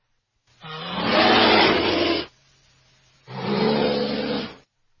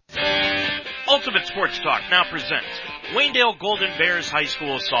Ultimate Sports Talk now presents Waynedale Golden Bears High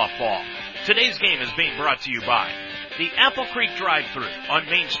School Softball. Today's game is being brought to you by the Apple Creek Drive-Thru on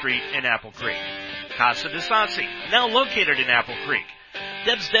Main Street in Apple Creek, Casa de Sassi, now located in Apple Creek,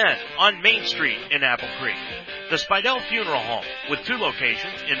 Deb's Den on Main Street in Apple Creek, the Spidell Funeral Home with 2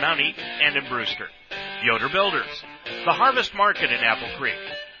 locations in Mount Eaton and in Brewster, Yoder Builders, the Harvest Market in Apple Creek,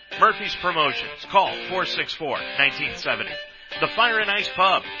 Murphy's Promotions, call 464-1970. The Fire and Ice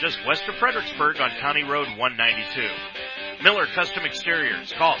Pub, just west of Fredericksburg on County Road 192. Miller Custom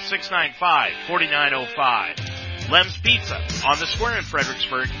Exteriors, call 695-4905. Lem's Pizza, on the square in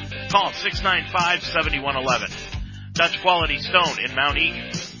Fredericksburg, call 695-7111. Dutch Quality Stone in Mount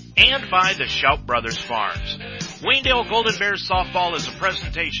Eaton. And by the Shout Brothers Farms. Waynedale Golden Bears Softball is a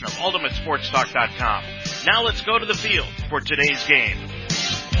presentation of UltimateSportsTalk.com. Now let's go to the field for today's game.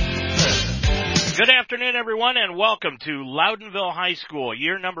 Good afternoon, everyone, and welcome to Loudonville High School,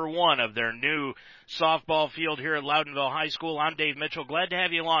 year number 1 of their new softball field here at Loudonville High School. I'm Dave Mitchell. Glad to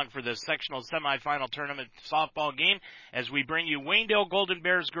have you along for this sectional semifinal tournament softball game as we bring you Waynedale Golden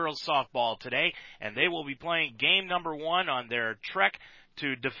Bears girls softball today, and they will be playing game number 1 on their trek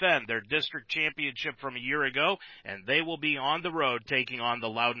to defend their district championship from a year ago, and they will be on the road taking on the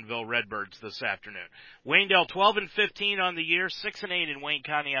Loudonville Redbirds this afternoon. Waynedale 12-15 on the year, 6-8 in Wayne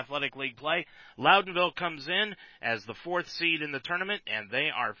County Athletic League play. Loudonville comes in as the 4th seed in the tournament, and they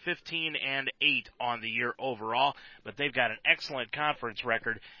are 15-8 on the year overall, but they've got an excellent conference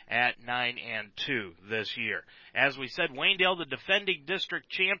record at 9-2 this year. As we said, Waynedale, the defending district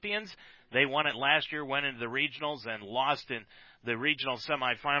champions, they won it last year, went into the regionals, and lost in the regional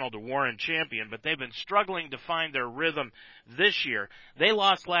semifinal to Warren Champion, but they've been struggling to find their rhythm this year. They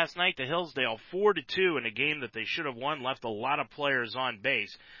lost last night to Hillsdale 4-2 in a game that they should have won, left a lot of players on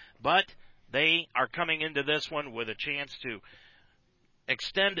base, but they are coming into this one with a chance to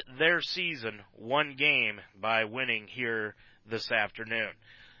extend their season 1 game by winning here this afternoon.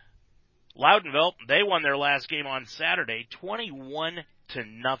 Loudonville, they won their last game on Saturday, 21-0.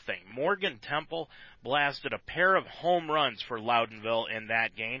 Morgan Temple blasted a pair of home runs for Loudonville in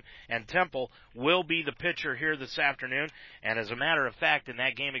that game, and Temple will be the pitcher here this afternoon. And as a matter of fact, in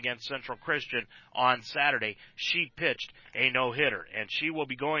that game against Central Christian on Saturday, she pitched a no-hitter, and she will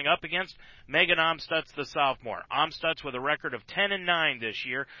be going up against Megan Omstutz, the sophomore. Omstutz with a record of 10-9 this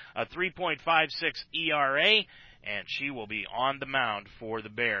year, a 3.56 ERA, and she will be on the mound for the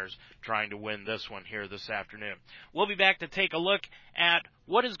Bears trying to win this one here this afternoon. We'll be back to take a look at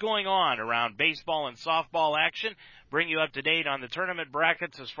what is going on around baseball and softball action, bring you up to date on the tournament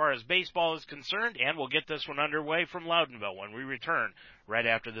brackets as far as baseball is concerned, and we'll get this one underway from Loudonville when we return right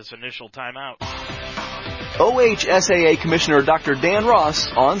after this initial timeout. OHSAA Commissioner Dr. Dan Ross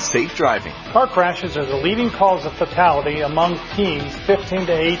on safe driving. Car crashes are the leading cause of fatality among teens 15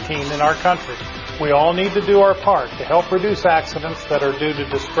 to 18 in our country. We all need to do our part to help reduce accidents that are due to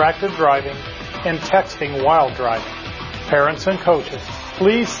distracted driving and texting while driving. Parents and coaches,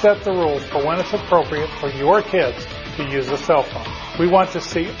 please set the rules for when it's appropriate for your kids to use a cell phone. We want to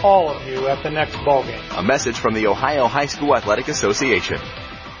see all of you at the next ball game. A message from the Ohio High School Athletic Association.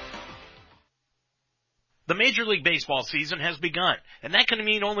 The Major League Baseball season has begun, and that can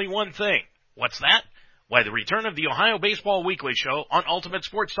mean only one thing. What's that? Why, the return of the Ohio Baseball Weekly Show on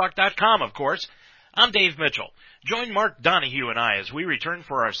UltimateSportsTalk.com, of course. I'm Dave Mitchell. Join Mark Donahue and I as we return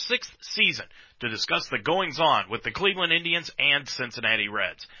for our 6th season to discuss the goings-on with the Cleveland Indians and Cincinnati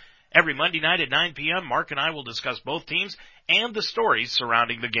Reds. Every Monday night at 9 p.m., Mark and I will discuss both teams and the stories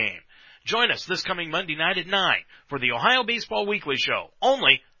surrounding the game. Join us this coming Monday night at 9 for the Ohio Baseball Weekly Show,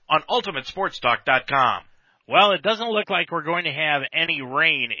 only on UltimateSportsTalk.com. Well, it doesn't look like we're going to have any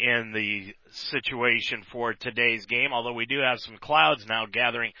rain in the situation for today's game, although we do have some clouds now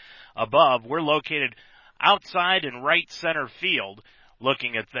gathering above. We're located outside in right center field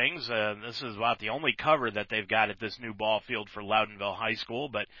looking at things. This is about the only cover that they've got at this new ball field for Loudonville High School,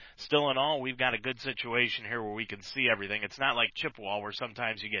 but still in all, we've got a good situation here where we can see everything. It's not like Chippewa where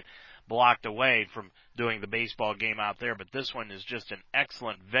sometimes you get blocked away from doing the baseball game out there, but this one is just an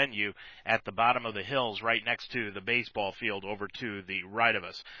excellent venue at the bottom of the hills right next to the baseball field over to the right of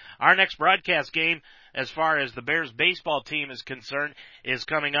us. Our next broadcast game, as far as the Bears baseball team is concerned, is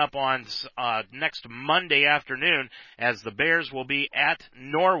coming up on next Monday afternoon as the Bears will be at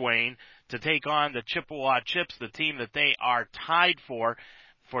Norwayne to take on the Chippewa Chips, the team that they are tied for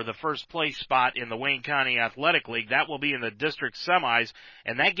the first place spot in the Wayne County Athletic League. That will be in the district semis,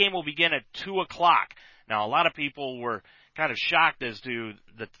 and that game will begin at 2 o'clock. Now, a lot of people were kind of shocked as to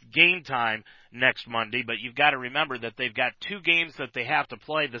the game time next Monday, but you've got to remember that they've got 2 games that they have to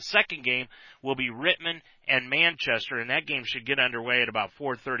play. The second game will be Rittman and Manchester, and that game should get underway at about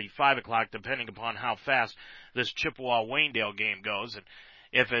 4:30, 5 o'clock, depending upon how fast this Chippewa-Waynedale game goes. And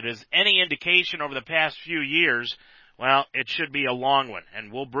if it is any indication over the past few years, well, it should be a long one,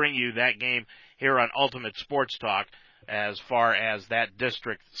 and we'll bring you that game here on Ultimate Sports Talk as far as that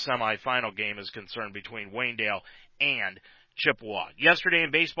district semifinal game is concerned between Waynedale and Chippewa. Yesterday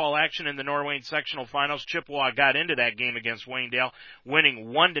in baseball action in the Norwayne sectional finals, Chippewa got into that game against Waynedale, winning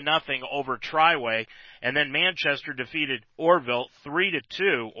 1-0 over Triway, and then Manchester defeated Orville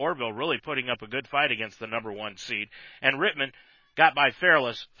 3-2. Orville really putting up a good fight against the number 1 seed, and Rittman got by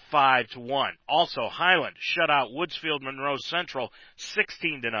Fairless 5-1. Also, Highland shut out Woodsfield Monroe Central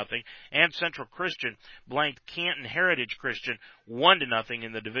 16-0, and Central Christian blanked Canton Heritage Christian 1-0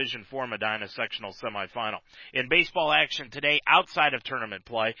 in the Division IV Medina sectional semifinal. In baseball action today, outside of tournament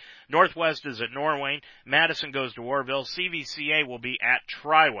play, Northwest is at Norwayne, Madison goes to Orville, CVCA will be at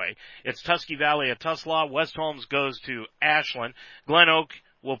Triway. It's Tusky Valley at Tuslaw, West Holmes goes to Ashland, Glen Oak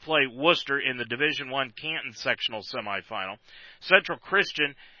will play Worcester in the Division I Canton sectional semifinal. Central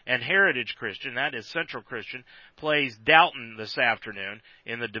Christian and Heritage Christian, that is Central Christian, plays Dalton this afternoon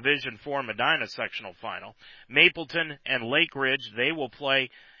in the Division IV Medina sectional final. Mapleton and Lake Ridge, they will play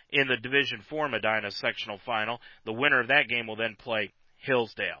in the Division IV Medina sectional final. The winner of that game will then play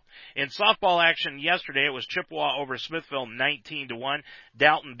Hillsdale. In softball action yesterday, it was Chippewa over Smithville 19-1.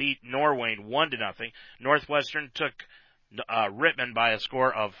 Dalton beat Norwayne 1-0. Northwestern took Rittman by a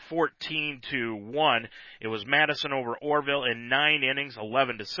score of 14-1. It was Madison over Orville in 9 innings,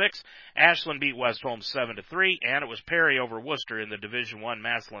 11-6. Ashland beat West Holmes 7-3, and it was Perry over Worcester in the Division I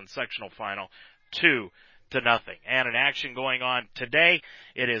Massillon sectional final 2-0. And an action going on today.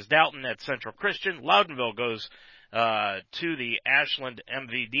 It is Dalton at Central Christian. Loudonville goes to the Ashland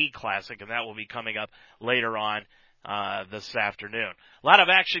MVD Classic, and that will be coming up later on this afternoon. A lot of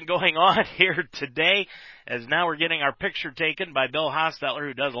action going on here today, as now we're getting our picture taken by Bill Hostetler,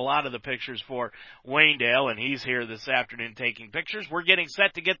 who does a lot of the pictures for Waynedale, and he's here this afternoon taking pictures. We're getting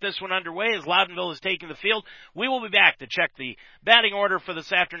set to get this one underway as Loudonville is taking the field. We will be back to check the batting order for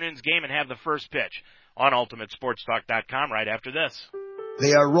this afternoon's game and have the first pitch on UltimateSportsTalk.com right after this.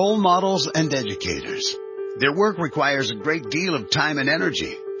 They are role models and educators. Their work requires a great deal of time and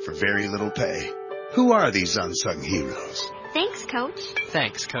energy for very little pay. Who are these unsung heroes? Thanks, Coach.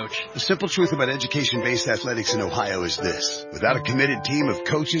 Thanks, Coach. The simple truth about education-based athletics in Ohio is this. Without a committed team of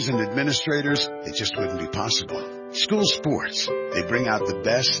coaches and administrators, it just wouldn't be possible. School sports, they bring out the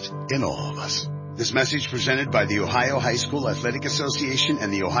best in all of us. This message presented by the Ohio High School Athletic Association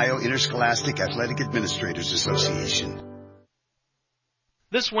and the Ohio Interscholastic Athletic Administrators Association.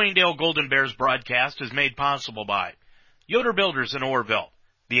 This Waynedale Golden Bears broadcast is made possible by Yoder Builders in Orrville,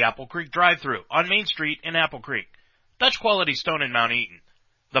 the Apple Creek Drive-Thru on Main Street in Apple Creek, Dutch Quality Stone in Mount Eaton,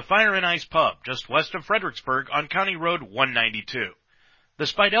 the Fire and Ice Pub just west of Fredericksburg on County Road 192, the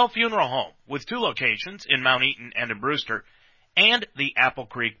Spidell Funeral Home with 2 locations in Mount Eaton and in Brewster, and the Apple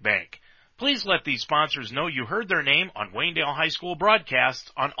Creek Bank. Please let these sponsors know you heard their name on Waynedale High School broadcasts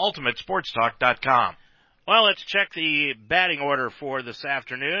on UltimateSportsTalk.com. Well, let's check the batting order for this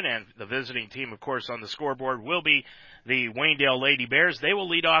afternoon, and the visiting team, of course, on the scoreboard will be the Waynedale Lady Bears. They will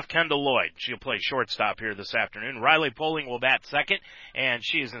lead off Kendall Lloyd. She'll play shortstop here this afternoon. Riley Poling will bat second, and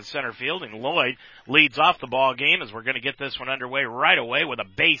she is in center field, and Lloyd leads off the ball game as we're going to get this one underway right away with a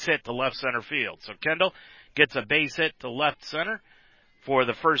base hit to left center field. So Kendall gets a base hit to left center for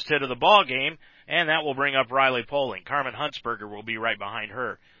the first hit of the ball game, and that will bring up Riley Poling. Carmen Huntsberger will be right behind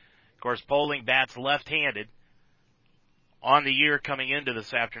her. Of course, Poling bats left-handed on the year coming into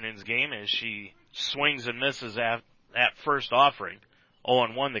this afternoon's game as she swings and misses at first offering.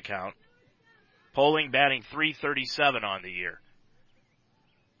 0-1 the count. Poling batting .337 on the year.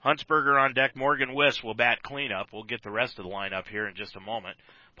 Huntsberger on deck. Morgan Wiss will bat cleanup. We'll get the rest of the lineup here in just a moment.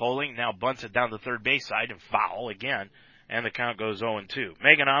 Poling now bunts it down the third base side and foul again, and the count goes 0-2.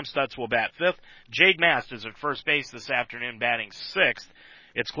 Megan Omstutz will bat fifth. Jade Mast is at first base this afternoon batting sixth.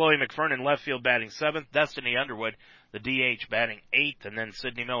 It's Chloe McFernan left field batting seventh, Destiny Underwood, the DH, batting eighth, and then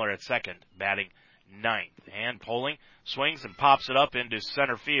Sydney Miller at second, batting ninth. And Poling swings and pops it up into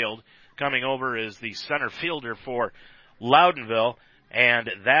center field. Coming over is the center fielder for Loudonville, and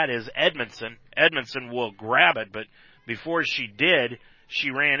that is Edmondson. Edmondson will grab it, but before she did,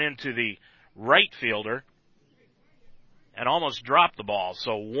 she ran into the right fielder and almost dropped the ball.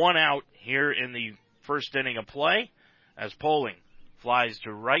 So 1 out here in the first inning of play as Poling flies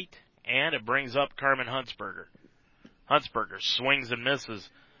to right, and it brings up Carmen Huntsberger. Huntsberger swings and misses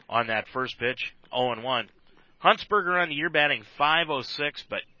on that first pitch, 0-1. Huntsberger on the year batting .506,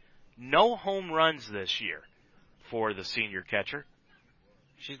 but no home runs this year for the senior catcher.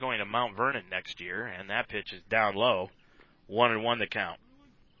 She's going to Mount Vernon next year, and that pitch is down low. 1-1 the count.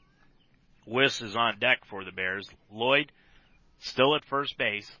 Wiss is on deck for the Bears. Lloyd still at first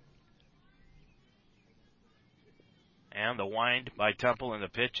base. And the wind by Temple, and the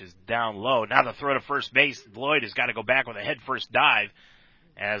pitch is down low. Now the throw to first base. Lloyd has got to go back with a head-first dive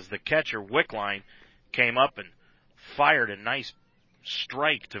as the catcher, Wickline, came up and fired a nice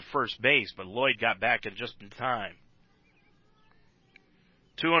strike to first base, but Lloyd got back in just in time.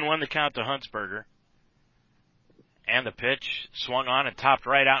 2-1 the count to Huntsberger. And the pitch swung on and topped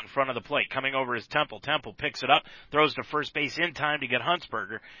right out in front of the plate. Coming over is Temple. Temple picks it up, throws to first base in time to get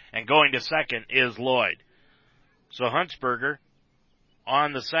Huntsberger, and going to second is Lloyd. So Huntsberger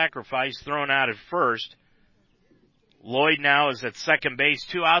on the sacrifice, thrown out at first. Lloyd now is at second base,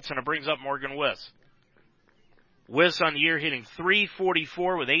 2 outs, and it brings up Morgan Wiss. Wiss on the year hitting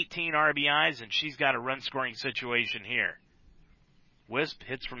 .344 with 18 RBIs, and she's got a run-scoring situation here. Wiss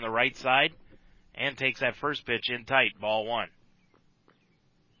hits from the right side and takes that first pitch in tight, ball 1.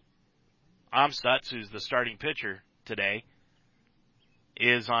 Amstutz, who's the starting pitcher today,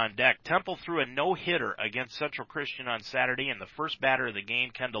 is on deck. Temple threw a no-hitter against Central Christian on Saturday, and the first batter of the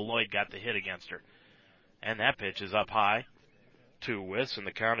game, Kendall Lloyd, got the hit against her. And that pitch is up high to Wiss, and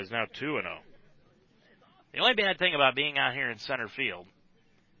the count is now 2-0. The only bad thing about being out here in center field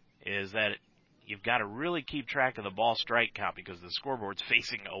is that you've got to really keep track of the ball strike count because the scoreboard's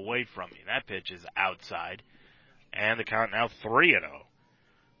facing away from you. That pitch is outside, and the count now 3-0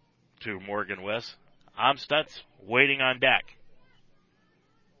 to Morgan Wiss. Amstutz waiting on deck.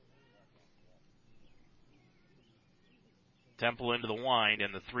 Temple into the wind,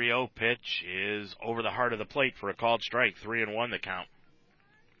 and the 3-0 pitch is over the heart of the plate for a called strike. 3-1 the count.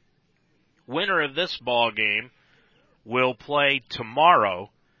 Winner of this ball game will play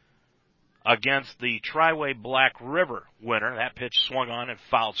tomorrow against the Triway Black River winner. That pitch swung on and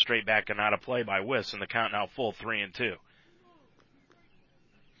fouled straight back and out of play by Wiss, and the count now full 3-2.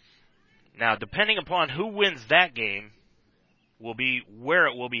 Now, depending upon who wins that game will be where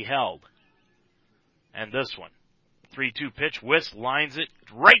it will be held. And this one. 3-2 pitch. Wiss lines it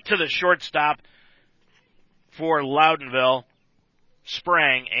right to the shortstop for Loudonville.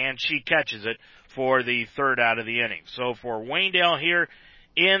 Sprang, and she catches it for the third out of the inning. So for Waynedale here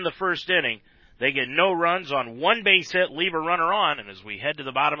in the first inning, they get no runs on one base hit, leave a runner on, and as we head to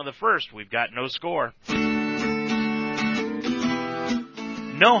the bottom of the first, we've got no score.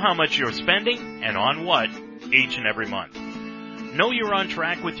 Know how much you're spending and on what each and every month. Know you're on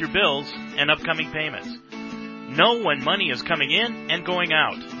track with your bills and upcoming payments. Know when money is coming in and going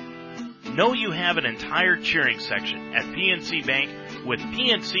out. Know you have an entire cheering section at PNC Bank with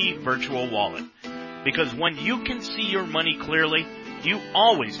PNC Virtual Wallet. Because when you can see your money clearly, you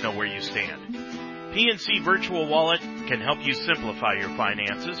always know where you stand. PNC Virtual Wallet can help you simplify your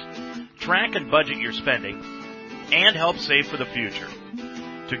finances, track and budget your spending, and help save for the future.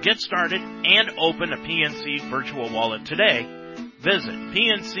 To get started and open a PNC Virtual Wallet today, visit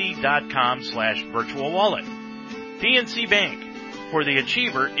pnc.com/virtual wallet. PNC Bank, for the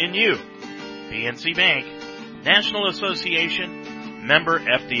achiever in you. PNC Bank, National Association, member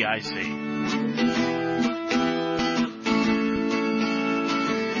FDIC.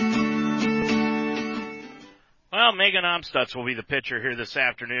 Well, Megan Amstutz will be the pitcher here this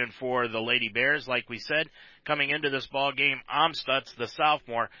afternoon for the Lady Bears. Like we said, coming into this ball game, Amstutz, the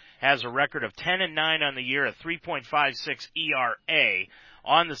sophomore, has a record of 10-9 on the year, a 3.56 ERA.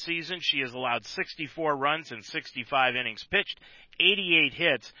 On the season, she has allowed 64 runs in 65 innings pitched, 88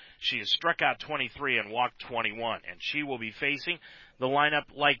 hits. She has struck out 23 and walked 21, and she will be facing the lineup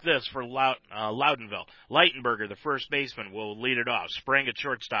like this for Loudonville. Leitenberger, the first baseman, will lead it off. Sprang at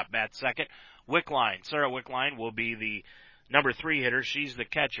shortstop, bat second. Wickline, Sarah Wickline, will be the number 3 hitter. She's the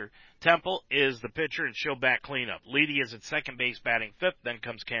catcher. Temple is the pitcher, and she'll bat cleanup. Leedy is at second base, batting 5th. Then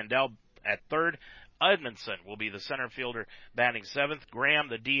comes Candell at 3rd. Edmondson will be the center fielder, batting 7th. Graham,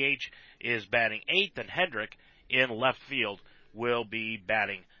 the DH, is batting 8th. And Hendrick in left field will be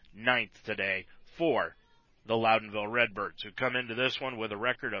batting 9th today for the Loudonville Redbirds, who come into this one with a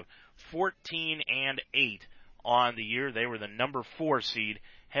record of 14-8 on the year. They were the number 4 seed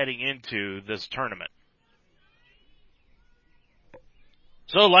heading into this tournament.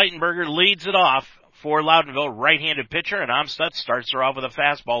 So Leitenberger leads it off for Loudonville, right-handed pitcher, and Amstutz starts her off with a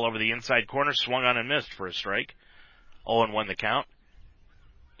fastball over the inside corner, swung on and missed for a strike. 0-1 the count.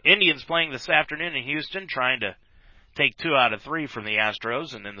 Indians playing this afternoon in Houston, trying to take 2 out of 3 from the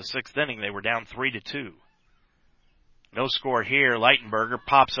Astros, and in the 6th inning they were down 3-2. No score here. Leitenberger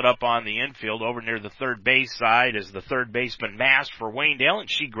pops it up on the infield over near the third base side as the third baseman Mast for Waynedale, and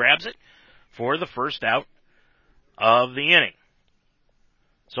she grabs it for the first out of the inning.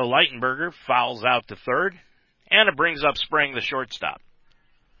 So Leitenberger fouls out to third, and it brings up Spring, the shortstop.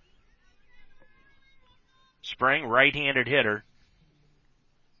 Spring, right-handed hitter.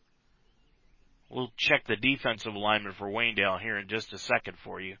 We'll check the defensive alignment for Waynedale here in just a second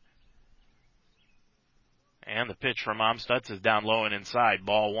for you. And the pitch from Amstutz is down low and inside,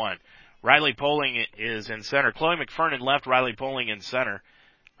 ball one. Riley Poling is in center. Chloe McFernan left, Riley Poling in center.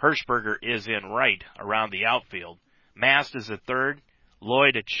 Hirschberger is in right around the outfield. Mast is at third,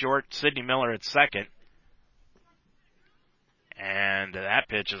 Lloyd at short, Sidney Miller at second. And that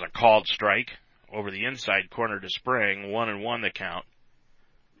pitch is a called strike over the inside corner to Spring, 1-1 the count.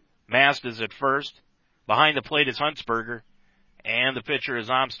 Mast is at first. Behind the plate is Huntsberger. And the pitcher is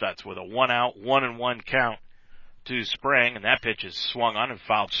Amstutz with a 1-out, 1-1 count to Spring. And that pitch is swung on and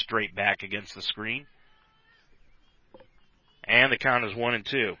fouled straight back against the screen. And the count is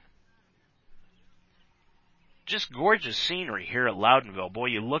 1-2. Just gorgeous scenery here at Loudonville. Boy,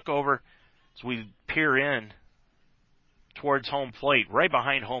 you look over as we peer in towards home plate, right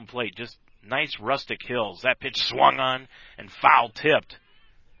behind home plate, just nice rustic hills. That pitch swung on and foul tipped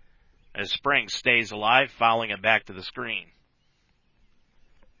as Spring stays alive, fouling it back to the screen.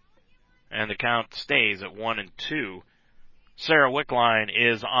 And the count stays at 1-2. Sarah Wickline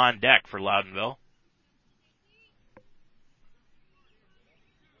is on deck for Loudonville.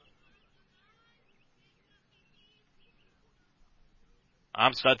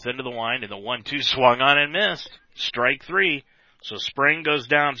 Amstutz into the wind, and the 1-2 swung on and missed. Strike three. So Spring goes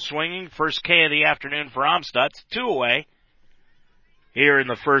down swinging. First K of the afternoon for Amstutz. 2 away here in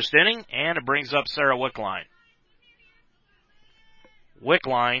the first inning, and it brings up Sarah Wickline.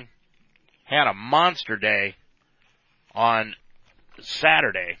 Wickline had a monster day on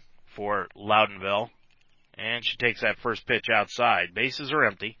Saturday for Loudonville, and she takes that first pitch outside. Bases are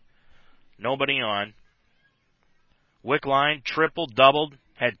empty. Nobody on. Wickline tripled, doubled,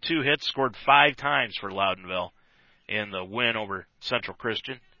 had 2 hits, scored 5 times for Loudonville in the win over Central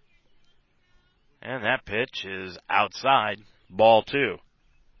Christian. And that pitch is outside, ball 2.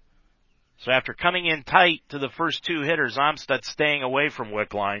 So after coming in tight to the first 2 hitters, Amstutz staying away from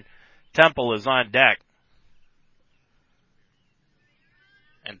Wickline. Temple is on deck.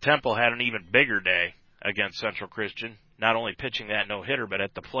 And Temple had an even bigger day against Central Christian, not only pitching that no-hitter, but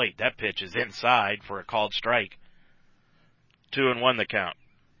at the plate. That pitch is inside for a called strike. 2-1 the count.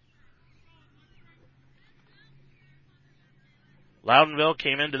 Loudonville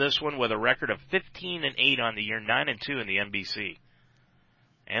came into this one with a record of 15-8 on the year, 9-2 in the NBC.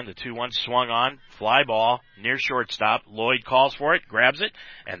 And the 2-1 swung on, fly ball, near shortstop. Lloyd calls for it, grabs it,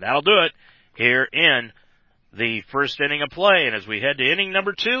 and that'll do it here in the first inning of play. And as we head to inning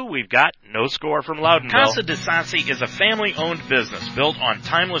number 2, we've got no score from Loudonville. Casa de Sassi is a family-owned business built on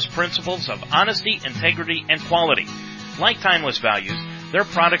timeless principles of honesty, integrity, and quality. Like timeless values, their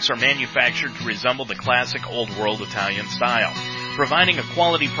products are manufactured to resemble the classic old-world Italian style. Providing a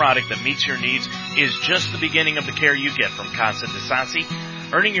quality product that meets your needs is just the beginning of the care you get from Casa de Sassi.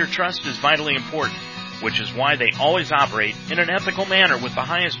 Earning your trust is vitally important, which is why they always operate in an ethical manner with the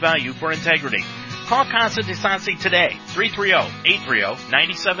highest value for integrity. Call Casa de Sassi today,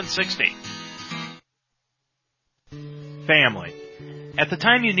 330-830-9760. Family. At the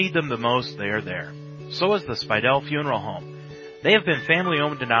time you need them the most, they are there. So is the Spidell Funeral Home. They have been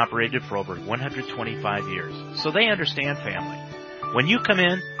family-owned and operated for over 125 years, so they understand family. When you come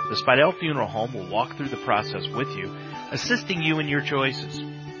in, the Spidell Funeral Home will walk through the process with you, assisting you in your choices.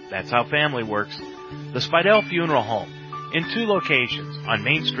 That's how family works. The Spidell Funeral Home, in 2 locations, on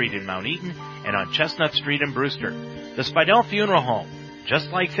Main Street in Mount Eaton and on Chestnut Street in Brewster. The Spidell Funeral Home,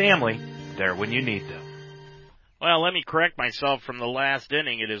 just like family, there when you need them. Well, let me correct myself from the last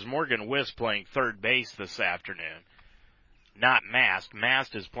inning. It is Morgan Wiss playing third base this afternoon, not Mast.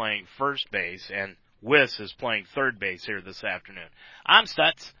 Mast is playing first base, and Wiss is playing third base here this afternoon.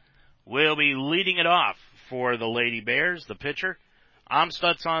 Amstutz will be leading it off for the Lady Bears, the pitcher.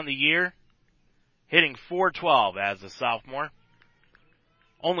 Amstutz on the year, hitting .412 as a sophomore.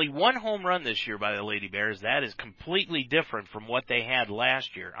 Only 1 home run this year by the Lady Bears. That is completely different from what they had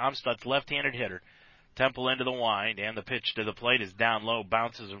last year. Amstutz left-handed hitter. Temple into the wind, and the pitch to the plate is down low,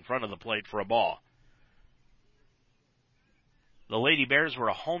 bounces in front of the plate for a ball. The Lady Bears were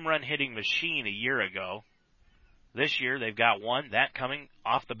a home run hitting machine a year ago. This year they've got 1, that coming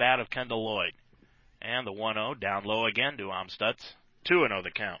off the bat of Kendall Lloyd. And the 1-0 down low again to Amstutz. 2-0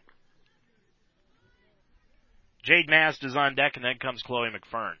 the count. Jade Mast is on deck, and then comes Chloe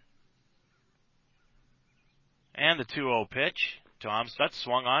McFern. And the 2-0 pitch to Amstutz,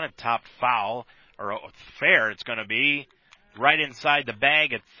 swung on and topped foul, or fair it's going to be, right inside the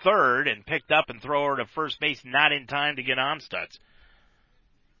bag at third, and picked up and throw her to first base, not in time to get Amstutz.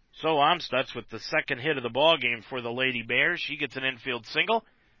 So Amstutz with the second hit of the ball game for the Lady Bears. She gets an infield single.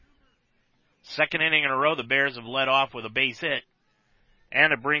 Second inning in a row, the Bears have led off with a base hit.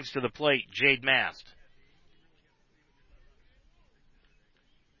 And it brings to the plate Jade Mast.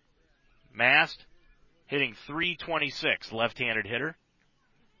 Mast hitting .326, left-handed hitter.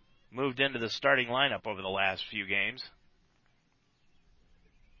 Moved into the starting lineup over the last few games.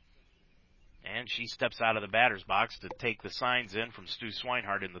 And she steps out of the batter's box to take the signs in from Stu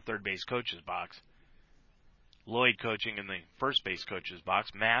Swinehart in the third base coach's box. Lloyd coaching in the first base coach's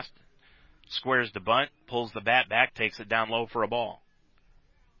box. Mast squares the bunt, pulls the bat back, takes it down low for a ball.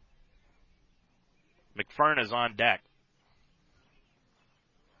 McFern is on deck.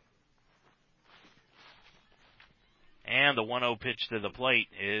 And the 1-0 pitch to the plate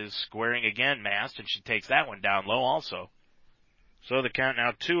is squaring again, Mast, and she takes that one down low also. So the count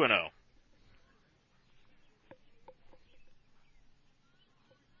now 2-0.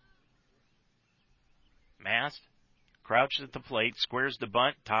 Mast crouches at the plate, squares the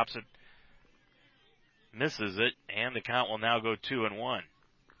bunt, tops it, misses it, and the count will now go 2-1.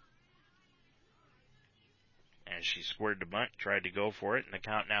 And she squared the bunt, tried to go for it, and the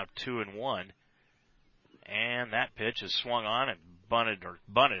count now 2-1. And that pitch is swung on and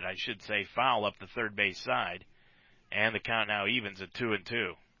bunted, I should say, foul up the third base side. And the count now evens at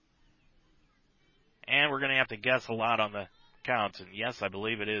 2-2. And we're going to have to guess a lot on the counts. And yes, I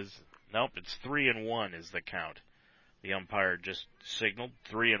believe it is. Nope, it's 3-1 is the count. The umpire just signaled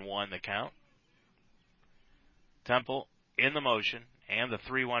 3-1 the count. Temple in the motion, and the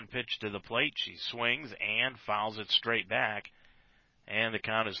 3-1 pitch to the plate. She swings and fouls it straight back. And the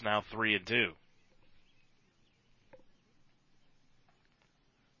count is now 3-2.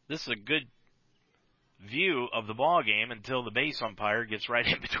 This is a good view of the ball game until the base umpire gets right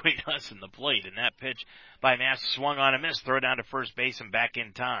in between us and the plate. And that pitch by Mast swung on and missed. Throw down to first base and back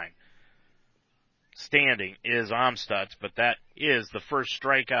in time. Standing is Amstutz, but that is the first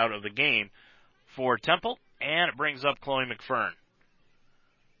strikeout of the game for Temple, and it brings up Chloe McFern.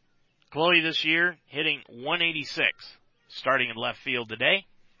 Chloe this year hitting .186, starting in left field today.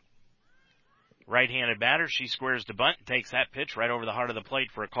 Right-handed batter, she squares the bunt and takes that pitch right over the heart of the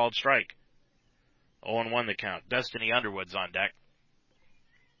plate for a called strike. 0-1 the count. Destiny Underwood's on deck.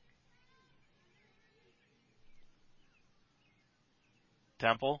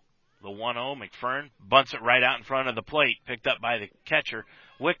 Temple, the 1-0, McFern bunts it right out in front of the plate, picked up by the catcher,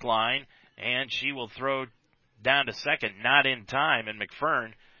 Wickline, and she will throw down to second, not in time, and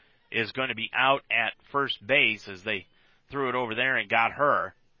McFern is going to be out at first base as they threw it over there and got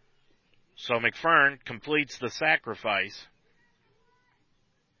her. So McFern completes the sacrifice.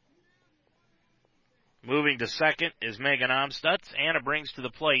 Moving to second is Megan Amstutz, and it brings to the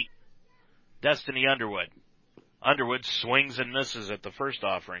plate Destiny Underwood. Underwood swings and misses at the first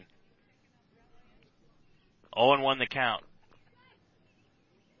offering. 0-1 the count.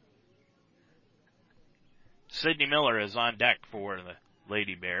 Sydney Miller is on deck for the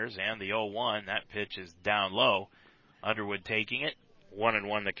Lady Bears, and the 0-1, that pitch is down low. Underwood taking it.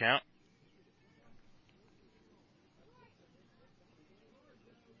 1-1 the count.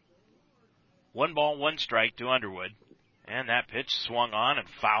 One ball, one strike to Underwood. And that pitch swung on and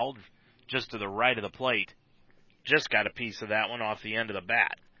fouled just to the right of the plate. Just got a piece of that one off the end of the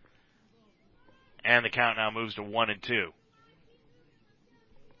bat. And the count now moves to 1-2.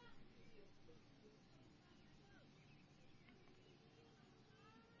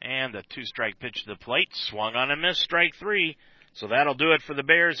 And the two-strike pitch to the plate, swung on and missed, strike three. So that'll do it for the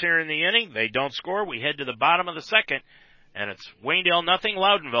Bears here in the inning. They don't score. We head to the bottom of the second, and it's Waynedale nothing,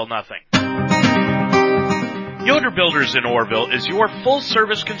 Loudonville nothing. Yoder Builders in Orrville is your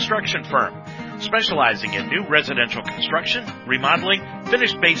full-service construction firm, specializing in new residential construction, remodeling,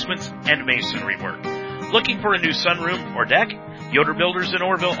 finished basements, and masonry work. Looking for a new sunroom or deck? Yoder Builders in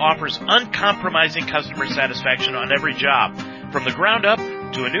Orrville offers uncompromising customer satisfaction on every job, from the ground up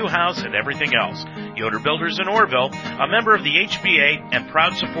to a new house and everything else. Yoder Builders in Orrville, a member of the HBA and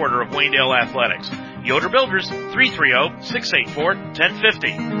proud supporter of Waynedale Athletics. Yoder Builders,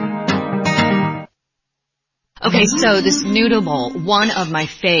 330-684-1050. Okay, so this noodle bowl, one of my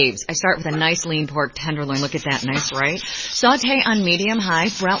faves. I start with a nice lean pork tenderloin. Look at that, nice, right? Saute on medium-high,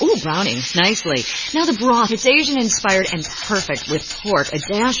 browning nicely. Now the broth, it's Asian-inspired and perfect with pork. A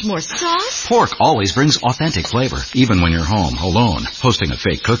dash more sauce. Pork always brings authentic flavor, even when you're home, alone, hosting a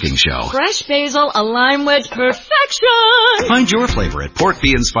fake cooking show. Fresh basil, a lime wedge, perfection! Find your flavor at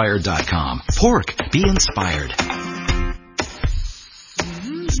porkbeinspired.com. Pork, be inspired.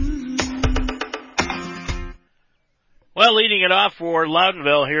 Well, leading it off for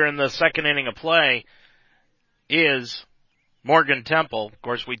Loudonville here in the second inning of play is Morgan Temple. Of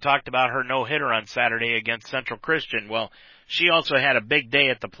course, we talked about her no-hitter on Saturday against Central Christian. Well, she also had a big day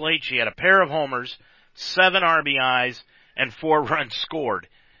at the plate. She had a pair of homers, 7 RBIs, and 4 runs scored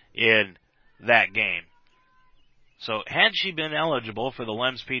in that game. So had she been eligible for the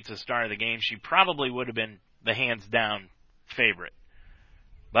Lem's Pizza star of the game, she probably would have been the hands-down favorite.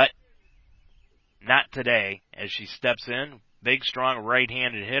 But not today, as she steps in, big, strong,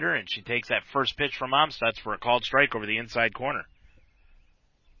 right-handed hitter, and she takes that first pitch from Amstutz for a called strike over the inside corner.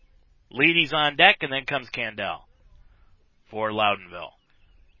 Leedy's on deck, and then comes Candell for Loudonville.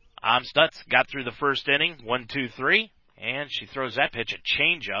 Amstutz got through the first inning, 1-2-3, and she throws that pitch, a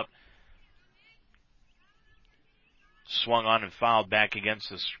changeup. Swung on and fouled back against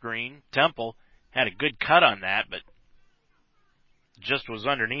the screen. Temple had a good cut on that, but just was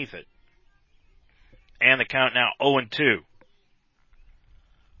underneath it. And the count now 0-2.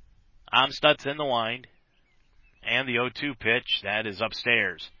 Amstutz in the wind. And the 0-2 pitch, that is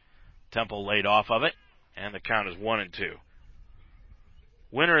upstairs. Temple laid off of it, and the count is 1-2.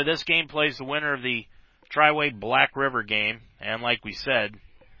 Winner of this game plays the winner of the Tri-Way Black River game. And like we said,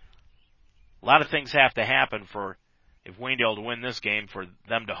 a lot of things have to happen for, if Wayndale to win this game, for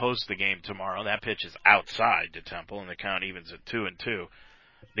them to host the game tomorrow. That pitch is outside to Temple, and the count evens at 2-2.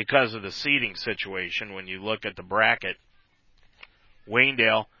 Because of the seeding situation, when you look at the bracket,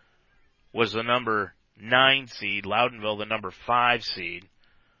 Wayndale was the number 9 seed, Loudonville the number 5 seed,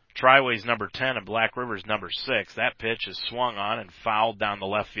 Tri-Way's number 10, and Black River's number 6. That pitch is swung on and fouled down the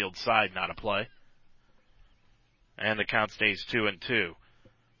left field side, not a play. And the count stays 2-2.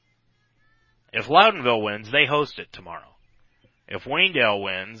 If Loudonville wins, they host it tomorrow. If Wayndale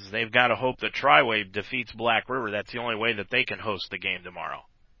wins, they've got to hope that Tri-Way defeats Black River. That's the only way that they can host the game tomorrow.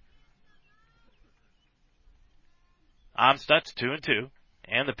 Amstutz 2-2,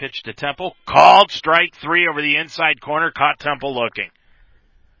 and the pitch to Temple, called strike 3 over the inside corner, caught Temple looking.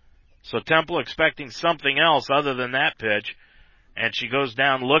 So Temple expecting something else other than that pitch, and she goes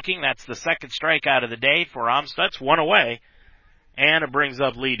down looking. That's the second strikeout of the day for Amstutz, 1 away, and it brings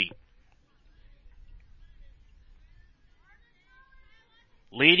up Leedy.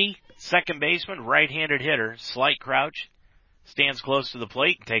 Leedy, second baseman, right-handed hitter, slight crouch, stands close to the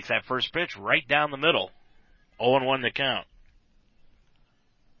plate and takes that first pitch right down the middle. 0-1 the count.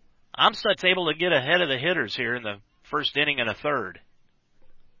 Amstutz able to get ahead of the hitters here in the first inning and a third.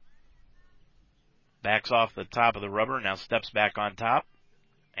 Backs off the top of the rubber, now steps back on top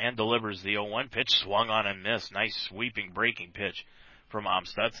and delivers the 0-1 pitch, swung on and missed. Nice sweeping breaking pitch from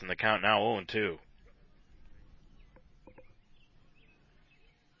Amstutz, and the count now 0-2.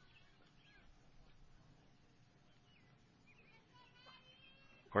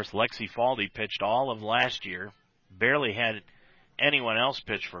 Of course, Lexi Faldy pitched all of last year. Barely had anyone else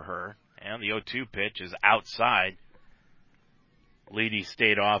pitch for her. And the 0-2 pitch is outside. Leedy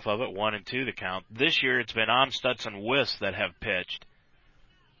stayed off of it, 1-2 the count. This year it's been Amstutz and Wiss that have pitched.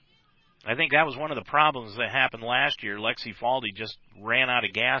 I think that was one of the problems that happened last year. Lexi Faldy just ran out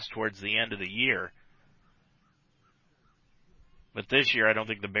of gas towards the end of the year. But this year I don't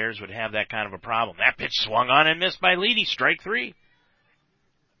think the Bears would have that kind of a problem. That pitch swung on and missed by Leedy, strike 3.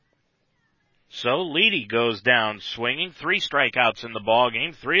 So Leedy goes down swinging. 3 strikeouts in the ball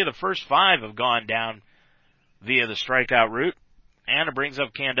game. 3 of the first 5 have gone down via the strikeout route. And it brings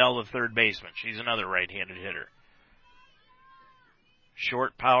up Candell, the third baseman. She's another right-handed hitter.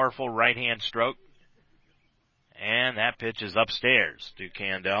 Short, powerful right-hand stroke. And that pitch is upstairs to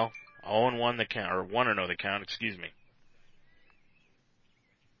Candell. 0-1 the count, or 1-0 the count, excuse me.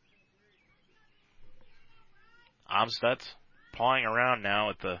 Amstutz pawing around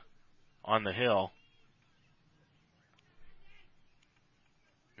now on the hill.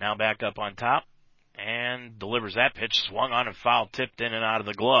 Now back up on top and delivers that pitch, swung on and foul, tipped in and out of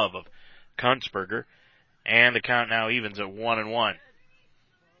the glove of Kunzberger, and the count now evens at 1-1.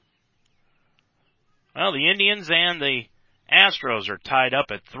 Well, the Indians and the Astros are tied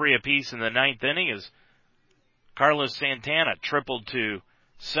up at 3 apiece in the 9th inning as Carlos Santana tripled to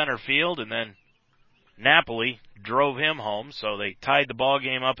center field, and then Napoli drove him home, so they tied the ball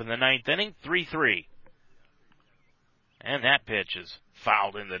game up in the 9th inning, 3-3. And that pitch is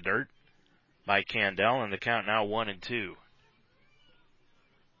fouled in the dirt by Candell, and the count now 1-2.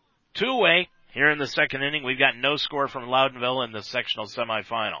 2-away here in the second inning. We've got no score from Loudonville in the sectional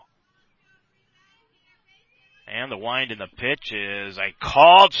semifinal. And the wind in the pitch is a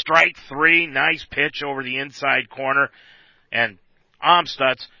called strike 3. Nice pitch over the inside corner. And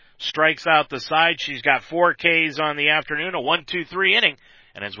Amstutz strikes out the side. She's got 4 Ks on the afternoon, a 1-2-3 inning.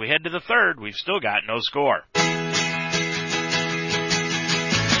 And as we head to the third, we've still got no score.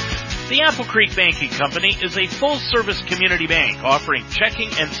 The Apple Creek Banking Company is a full-service community bank offering checking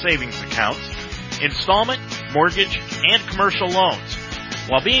and savings accounts, installment, mortgage, and commercial loans.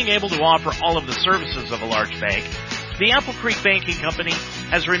 While being able to offer all of the services of a large bank, the Apple Creek Banking Company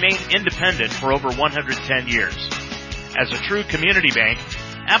has remained independent for over 110 years. As a true community bank,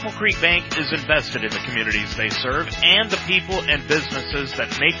 Apple Creek Bank is invested in the communities they serve and the people and businesses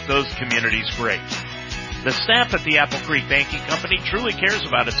that make those communities great. The staff at the Apple Creek Banking Company truly cares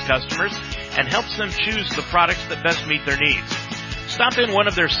about its customers and helps them choose the products that best meet their needs. Stop in one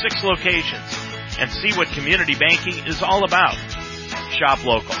of their 6 locations and see what community banking is all about. Shop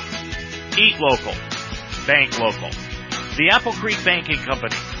local. Eat local. Bank local. The Apple Creek Banking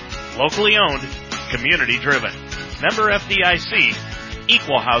Company. Locally owned. Community driven. Member FDIC.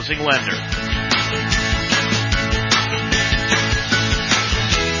 Equal housing lender.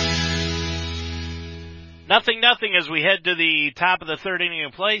 Nothing as we head to the top of the third inning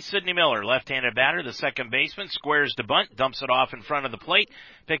of play. Sydney Miller, left-handed batter, the second baseman, squares to bunt, dumps it off in front of the plate,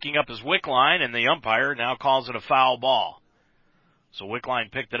 picking up his Wickline, and the umpire now calls it a foul ball. So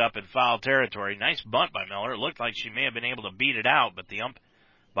Wickline picked it up in foul territory. Nice bunt by Miller. It looked like she may have been able to beat it out, but the ump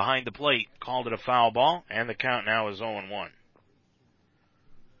behind the plate called it a foul ball, and the count now is 0-1.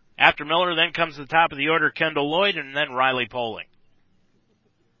 After Miller, then comes the top of the order, Kendall Lloyd, and then Riley Poling.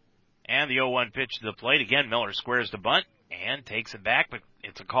 And the 0-1 pitch to the plate. Again, Miller squares the bunt and takes it back, but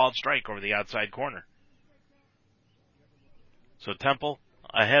it's a called strike over the outside corner. So Temple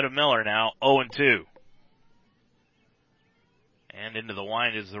ahead of Miller now, 0-2. And into the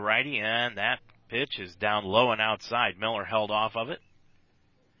wind is the righty, and that pitch is down low and outside. Miller held off of it.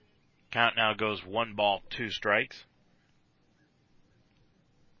 Count now goes 1 ball, 2 strikes.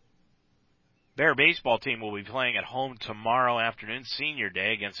 Bear baseball team will be playing at home tomorrow afternoon, senior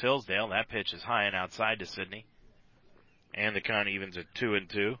day, against Hillsdale. That pitch is high and outside to Sydney. And the count evens at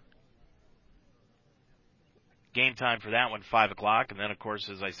 2-2. Game time for that one, 5 o'clock. And then, of course,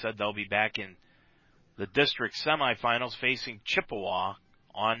 as I said, they'll be back in the district semifinals facing Chippewa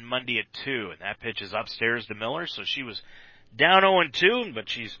on Monday at 2. And that pitch is upstairs to Miller. So she was down 0-2, but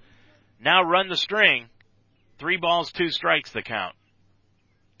she's now run the string. 3 balls, 2 strikes the count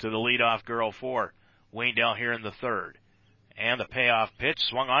to the leadoff girl for Waynedale here in the third. And the payoff pitch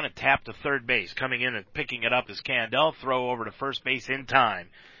swung on and tapped to third base. Coming in and picking it up is Candell. Throw over to first base in time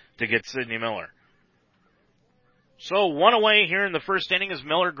to get Sydney Miller. So 1 away here in the first inning as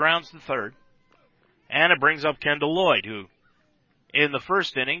Miller grounds to third. And it brings up Kendall Lloyd, who in the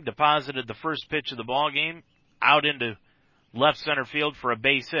first inning deposited the first pitch of the ball game out into left center field for a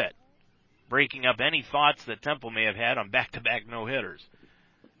base hit, breaking up any thoughts that Temple may have had on back-to-back no-hitters.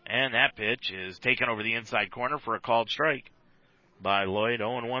 And that pitch is taken over the inside corner for a called strike by Lloyd.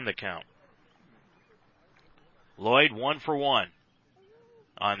 0-1 the count. Lloyd 1 for 1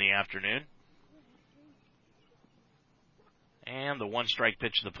 on the afternoon. And the 1-strike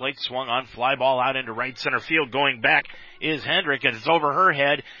pitch to the plate, swung on, fly ball out into right center field. Going back is Hendrick, and it's over her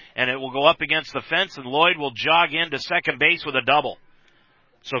head, and it will go up against the fence, and Lloyd will jog into second base with a double.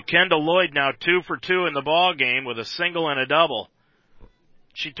 So Kendall Lloyd now 2 for 2 in the ball game with a single and a double.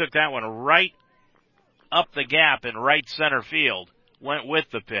 She took that one right up the gap in right center field, went with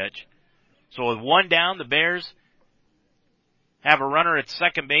the pitch. So with 1 down, the Bears have a runner at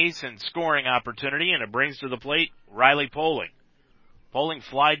second base and scoring opportunity, and it brings to the plate Riley Poling. Poling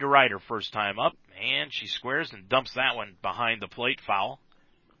flied to right her first time up, and she squares and dumps that one behind the plate, foul.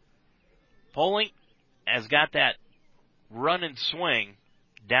 Poling has got that run and swing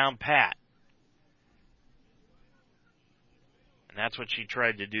down pat. And that's what she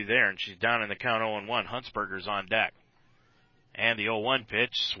tried to do there, and she's down in the count 0-1. Huntsberger's on deck. And the 0-1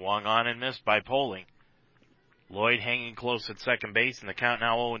 pitch swung on and missed by Poling. Lloyd hanging close at second base, and the count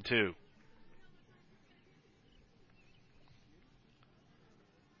now 0-2.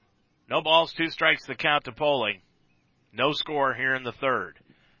 No balls, 2 strikes the count to Poling. No score here in the third.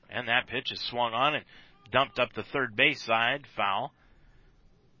 And that pitch is swung on and dumped up the third base side, foul.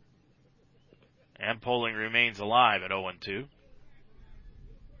 And Poling remains alive at 0-2.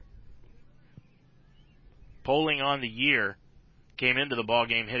 Poling on the year came into the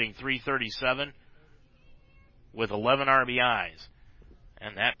ballgame hitting .337 with 11 RBIs.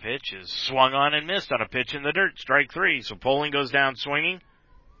 And that pitch is swung on and missed on a pitch in the dirt. Strike 3. So Poling goes down swinging.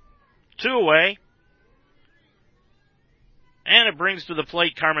 2 away. And it brings to the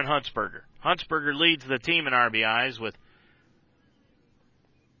plate Carmen Huntsberger. Huntsberger leads the team in RBIs with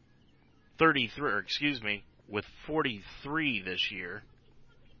 43 this year.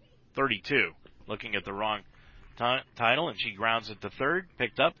 32. Looking at the wrong title, and she grounds it to third,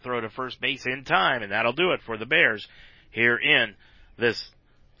 picked up, throw to first base in time, and that'll do it for the Bears here in this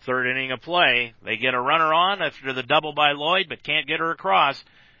third inning of play. They get a runner on after the double by Lloyd, but can't get her across.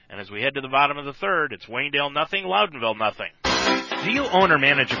 And as we head to the bottom of the third, it's Waynedale nothing, Loudonville nothing. Do you own or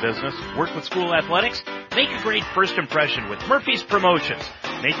manage a business? Work with school athletics? Make a great first impression with Murphy's Promotions.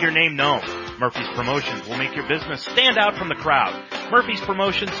 Make your name known. Murphy's Promotions will make your business stand out from the crowd. Murphy's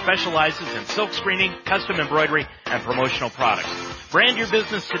Promotions specializes in silk screening, custom embroidery, and promotional products. Brand your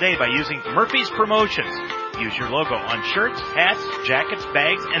business today by using Murphy's Promotions. Use your logo on shirts, hats, jackets,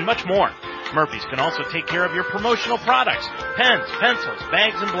 bags, and much more. Murphy's can also take care of your promotional products, pens, pencils,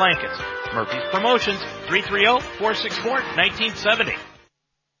 bags, and blankets. Murphy's Promotions, 330-464-1970.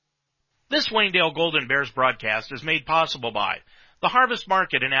 This Waynedale Golden Bears broadcast is made possible by the Harvest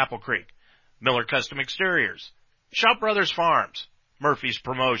Market in Apple Creek, Miller Custom Exteriors, Shop Brothers Farms, Murphy's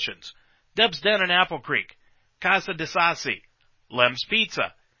Promotions, Deb's Den in Apple Creek, Casa de Sassi, Lem's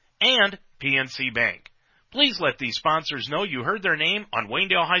Pizza, and PNC Bank. Please let these sponsors know you heard their name on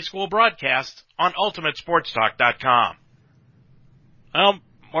Waynedale High School broadcasts on UltimateSportsTalk.com. Well,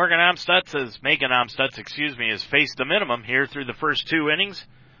 Megan Amstutz has faced the minimum here through the first 2 innings.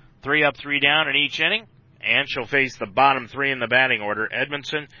 3 up, 3 down in each inning. And she'll face the bottom 3 in the batting order.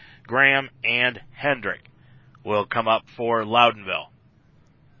 Edmondson, Graham, and Hendrick will come up for Loudonville.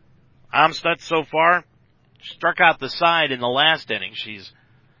 Amstutz so far struck out the side in the last inning. She's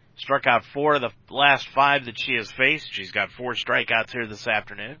struck out 4 of the last 5 that she has faced. She's got 4 strikeouts here this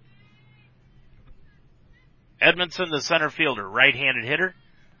afternoon. Edmondson, the center fielder, right-handed hitter,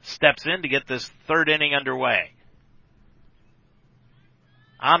 steps in to get this third inning underway.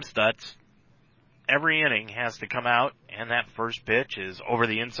 Amstutz, every inning has to come out, and that first pitch is over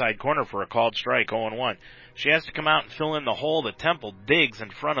the inside corner for a called strike, 0-1. She has to come out and fill in the hole that Temple digs in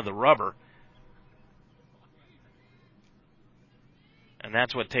front of the rubber. And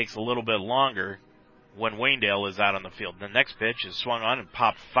that's what takes a little bit longer when Waynedale is out on the field. The next pitch is swung on and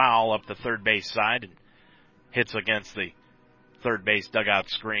popped foul up the third base side and hits against the third base dugout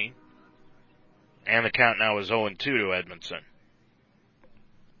screen. And the count now is 0-2 to Edmondson.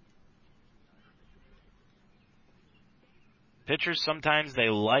 Pitchers, sometimes they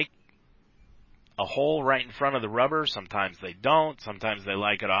like a hole right in front of the rubber. Sometimes they don't. Sometimes they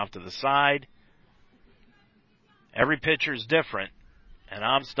like it off to the side. Every pitcher is different. And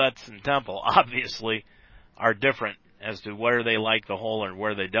Amstutz and Temple obviously are different as to where they like the hole and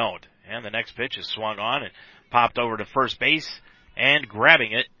where they don't. And the next pitch is swung on and popped over to first base. And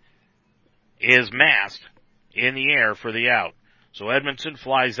grabbing it is Mast in the air for the out. So Edmondson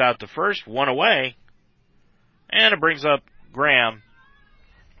flies out to first, 1 away. And it brings up Graham,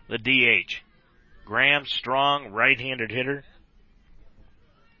 the DH. Graham, strong, right-handed hitter.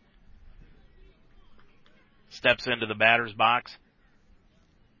 Steps into the batter's box.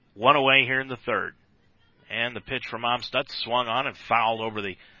 1 away here in the third. And the pitch from Amstutz swung on and fouled over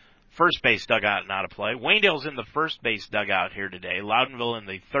the first base dugout and out of play. Waynedale's in the first base dugout here today. Loudonville in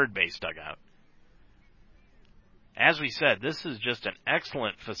the third base dugout. As we said, this is just an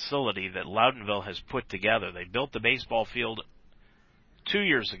excellent facility that Loudonville has put together. They built the baseball field 2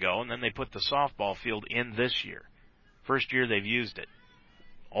 years ago, and then they put the softball field in this year. First year they've used it.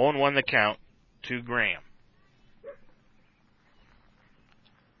 0-1 the count to Graham.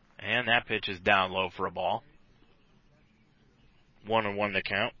 And that pitch is down low for a ball. 1-1 the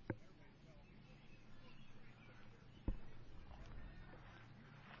count.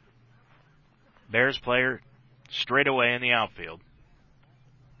 Bears player straight away in the outfield.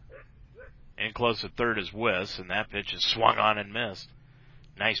 In close at third is Wiss, and that pitch is swung on and missed.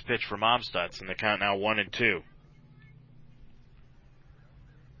 Nice pitch from Amstutz, and the count now 1-2.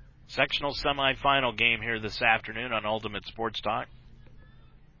 Sectional semifinal game here this afternoon on Ultimate Sports Talk.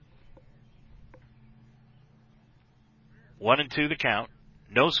 1-2 the count.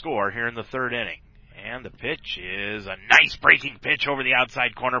 No score here in the third inning. And the pitch is a nice breaking pitch over the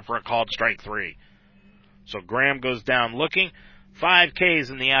outside corner for a called strike 3. So Graham goes down looking. 5 Ks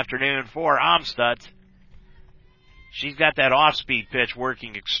in the afternoon for Amstutz. She's got that off-speed pitch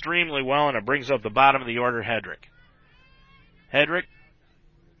working extremely well, and it brings up the bottom of the order, Hedrick. Hedrick,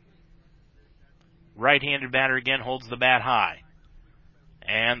 right-handed batter again, holds the bat high.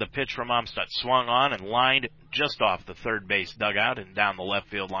 And the pitch from Amstutz swung on and lined just off the third base dugout and down the left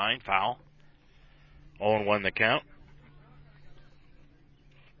field line. Foul. 0-1 the count.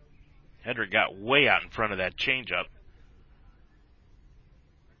 Hedrick got way out in front of that changeup.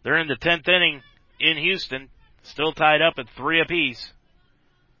 They're in the 10th inning in Houston, still tied up at 3 apiece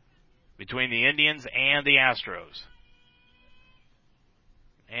between the Indians and the Astros.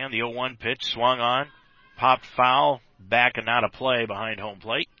 And the 0-1 pitch swung on, popped foul, back and out of play behind home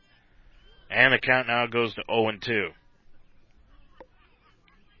plate. And the count now goes to 0-2.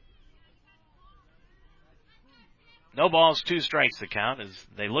 No balls, 2 strikes the count. As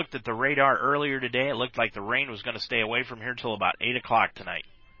they looked at the radar earlier today, it looked like the rain was going to stay away from here till about 8 o'clock tonight.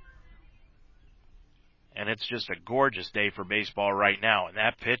 And it's just a gorgeous day for baseball right now. And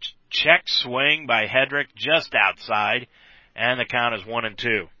that pitch, check swing by Hedrick just outside, and the count is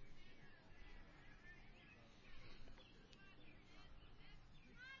 1-2.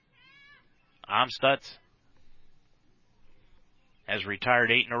 Amstutz has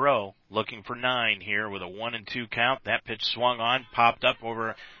retired 8 in a row, looking for 9 here with a 1-2 count. That pitch swung on, popped up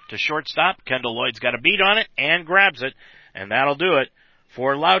over to shortstop. Kendall Lloyd's got a beat on it and grabs it, and that'll do it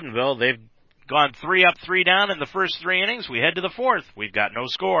for Loudonville. They've gone 3 up, 3 down in the first 3 innings. We head to the 4th. We've got no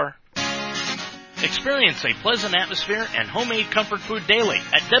score. Experience a pleasant atmosphere and homemade comfort food daily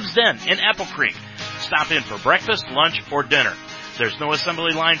at Deb's Den in Apple Creek. Stop in for breakfast, lunch, or dinner. There's no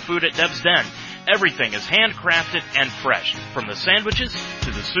assembly line food at Deb's Den. Everything is handcrafted and fresh, from the sandwiches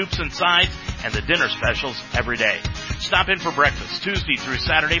to the soups and sides and the dinner specials every day. Stop in for breakfast Tuesday through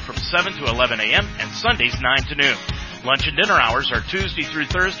Saturday from 7 to 11 a.m. and Sundays 9 to noon. Lunch and dinner hours are Tuesday through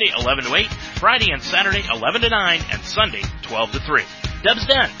Thursday 11 to 8, Friday and Saturday 11 to 9, and Sunday 12 to 3. Deb's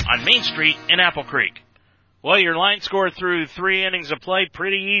Den on Main Street in Apple Creek. Well, your line score through 3 innings of play,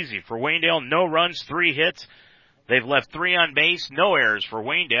 pretty easy. For Waynedale, no runs, 3 hits. They've left 3 on base, no errors for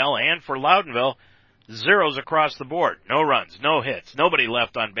Waynedale, and for Loudonville, 0s across the board. No runs, no hits, nobody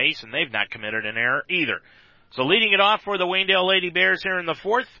left on base, and they've not committed an error either. So leading it off for the Waynedale Lady Bears here in the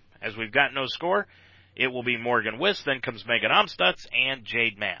 4th, as we've got no score, it will be Morgan Wiss, then comes Megan Amstutz and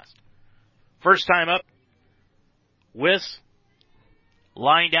Jade Mast. First time up, Wiss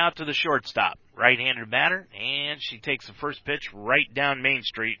lined out to the shortstop, right-handed batter, and she takes the first pitch right down Main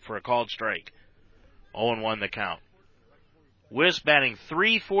Street for a called strike. 0-1 the count. Wiss batting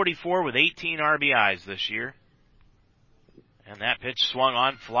 .344 with 18 RBIs this year. And that pitch swung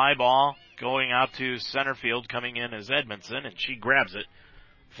on, fly ball, going out to center field, coming in as Edmondson, and she grabs it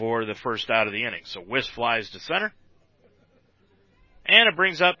for the first out of the inning. So Wiss flies to center. And it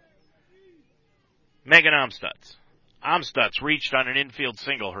brings up Megan Amstutz. Amstutz reached on an infield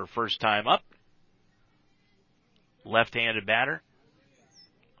single her first time up. Left-handed batter.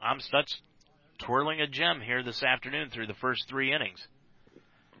 Amstutz twirling a gem here this afternoon through the first 3 innings.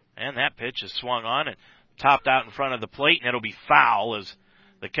 And that pitch is swung on and topped out in front of the plate, and it'll be foul as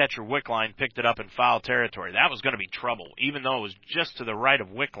the catcher Wickline picked it up in foul territory. That was going to be trouble, even though it was just to the right of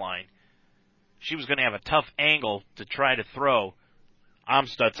Wickline. She was going to have a tough angle to try to throw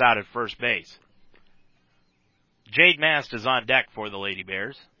Amstutz out at first base. Jade Mast is on deck for the Lady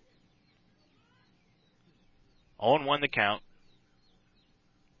Bears. 0-1 the count.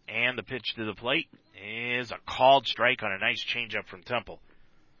 And the pitch to the plate is a called strike on a nice changeup from Temple.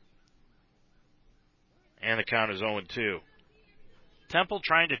 And the count is 0-2. Temple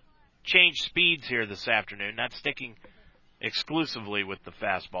trying to change speeds here this afternoon, not sticking exclusively with the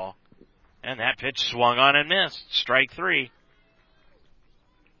fastball. And that pitch swung on and missed. Strike 3.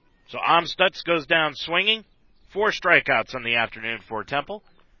 So Amstutz goes down swinging. 4 strikeouts on the afternoon for Temple.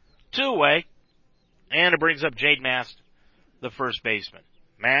 2 away. And it brings up Jade Mast, the first baseman.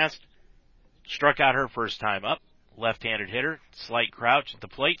 Mast struck out her first time up. Left-handed hitter, slight crouch at the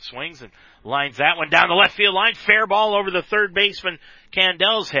plate, swings and lines that one down the left field line. Fair ball over the third baseman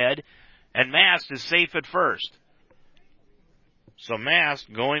Candel's head, and Mast is safe at first. So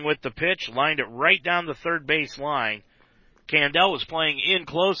Mast, going with the pitch, lined it right down the third base line. Candel was playing in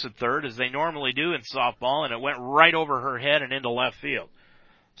close at third, as they normally do in softball, and it went right over her head and into left field.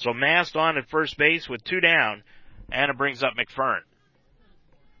 So Mast on at first base with 2 down, and it brings up McFerrin.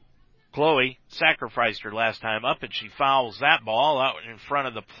 Chloe sacrificed her last time up, and she fouls that ball out in front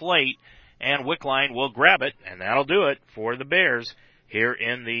of the plate, and Wickline will grab it, and that'll do it for the Bears here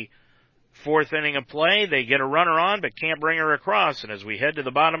in the 4th inning of play. They get a runner on, but can't bring her across, and as we head to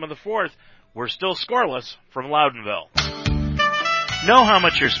the bottom of the 4th, we're still scoreless from Loudonville. Know how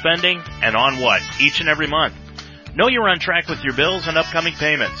much you're spending and on what each and every month. Know you're on track with your bills and upcoming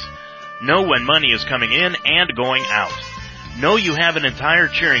payments. Know when money is coming in and going out. Know you have an entire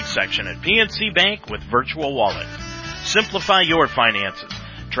cheering section at PNC Bank with Virtual Wallet. Simplify your finances.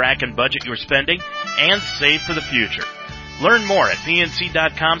 track and budget your spending, and save for the future. Learn more at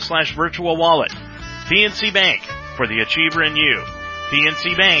pnc.com/virtual wallet. PNC Bank, for the achiever in you.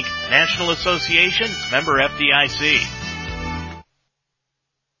 PNC Bank, National Association, member FDIC.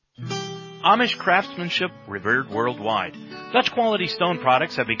 Amish craftsmanship revered worldwide. Dutch Quality Stone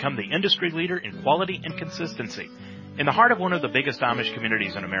products have become the industry leader in quality and consistency. In the heart of one of the biggest Amish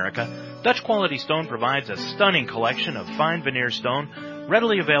communities in America, Dutch Quality Stone provides a stunning collection of fine veneer stone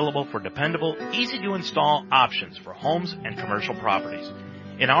readily available for dependable, easy-to-install options for homes and commercial properties.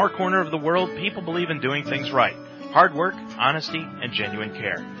 In our corner of the world, people believe in doing things right. Hard work, honesty, and genuine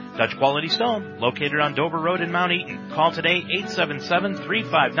care. Dutch Quality Stone, located on Dover Road in Mount Eaton. Call today,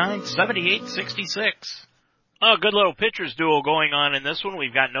 877-359-7866. Oh, good little pitchers duel going on in this one.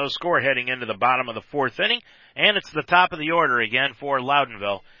 We've got no score heading into the bottom of the fourth inning, and it's the top of the order again for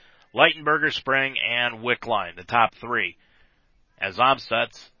Loudonville. Leitenberger, Spring, and Wickline, the top three. As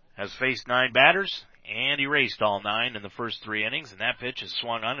Amstutz has faced 9 batters and erased all 9 in the first 3 innings, and that pitch is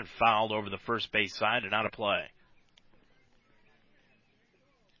swung on and fouled over the first base side and out of play.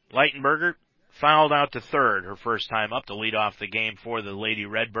 Leitenberger fouled out to third her first time up to lead off the game for the Lady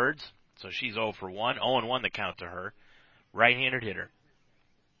Redbirds. So she's 0 for 1. 0-1 the count to her. Right-handed hitter.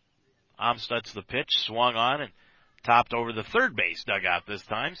 Amstutz the pitch, swung on and topped over the third base dugout this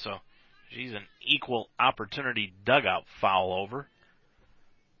time. So she's an equal opportunity dugout foul over.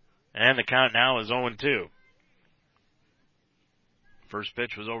 And the count now is 0-2. First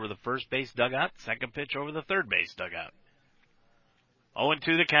pitch was over the first base dugout. Second pitch over the third base dugout.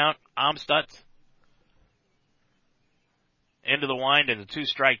 0-2 the count. Amstutz into the wind, and the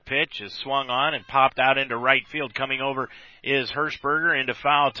 2-strike pitch is swung on and popped out into right field. Coming over is Hirschberger into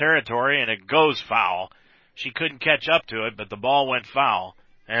foul territory, and it goes foul. She couldn't catch up to it, but the ball went foul,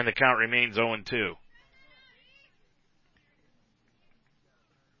 and the count remains 0-2.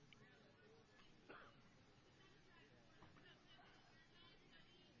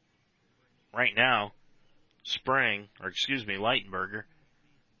 Right now, Leitenberger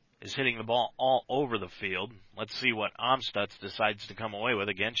is hitting the ball all over the field. Let's see what Amstutz decides to come away with.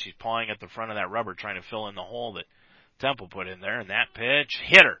 Again, she's pawing at the front of that rubber, trying to fill in the hole that Temple put in there. And that pitch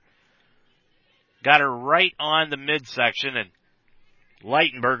hit her. Got her right on the midsection, and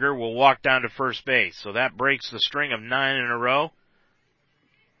Leitenberger will walk down to first base. So that breaks the string of 9 in a row.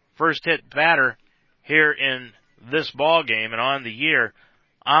 First hit batter here in this ball game and on the year,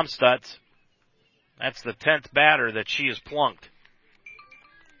 Amstutz. That's the 10th batter that she has plunked.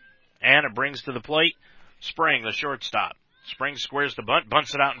 And it brings to the plate Spring, the shortstop. Spring squares the bunt,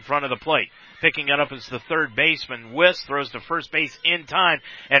 bunts it out in front of the plate. Picking it up is the third baseman, Wiss, throws to first base in time,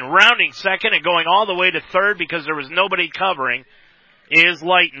 and rounding second and going all the way to third because there was nobody covering is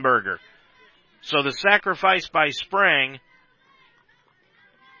Leitenberger. So the sacrifice by Spring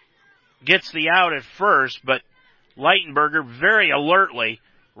gets the out at first, but Leitenberger very alertly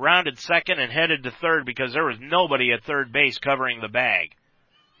rounded second and headed to third because there was nobody at third base covering the bag.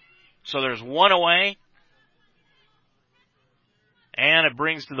 So there's one away, and it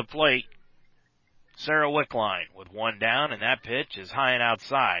brings to the plate Sarah Wickline with one down, and that pitch is high and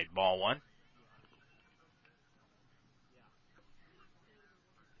outside, ball 1.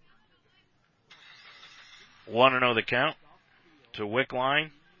 One and 0 the count to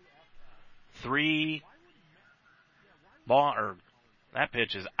Wickline. That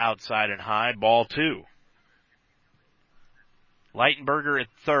pitch is outside and high, ball 2. Leitenberger at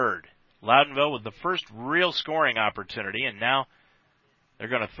third. Loudonville with the first real scoring opportunity, and now they're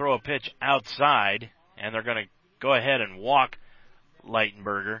going to throw a pitch outside, and they're going to go ahead and walk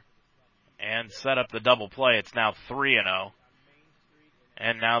Leitenberger and set up the double play. It's now 3-0,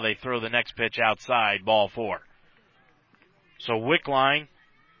 and now they throw the next pitch outside, ball 4. So Wickline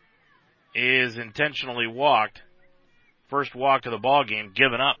is intentionally walked. First walk of the ball game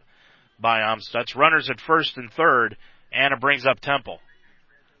given up by Amstutz. Runners at first and third, and it brings up Temple.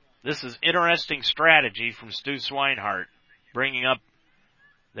 This is interesting strategy from Stu Swinehart, bringing up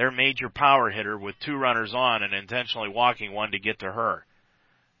their major power hitter with 2 runners on and intentionally walking one to get to her.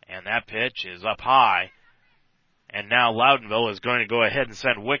 And that pitch is up high, and now Loudonville is going to go ahead and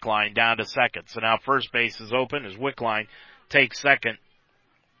send Wickline down to second. So now first base is open as Wickline takes second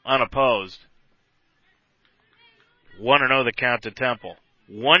unopposed. 1-0 the count to Temple.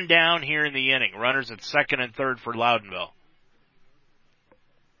 1 down here in the inning. Runners at second and third for Loudonville.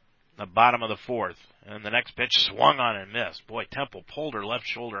 The bottom of the fourth. And the next pitch swung on and missed. Boy, Temple pulled her left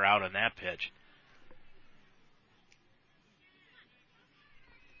shoulder out on that pitch.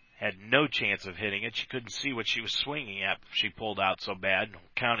 Had no chance of hitting it. She couldn't see what she was swinging at. She pulled out so bad.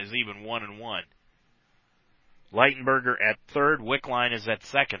 Count is even 1-1. Leitenberger at third. Wickline is at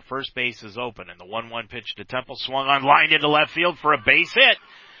second. First base is open, and the 1-1 pitch to Temple swung on line into left field for a base hit.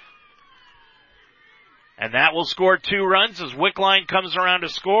 And that will score 2 runs as Wickline comes around to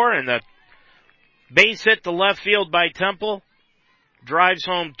score, and the base hit to left field by Temple drives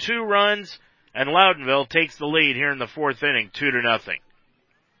home 2 runs, and Loudonville takes the lead here in the 4th inning, 2-0.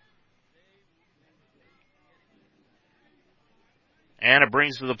 And it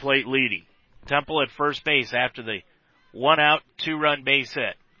brings to the plate Leedy. Temple at first base after the 1-out, 2-run base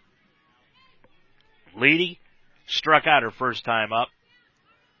hit. Leedy struck out her first time up.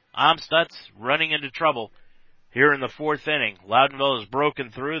 Amstutz running into trouble here in the 4th inning. Loudonville has broken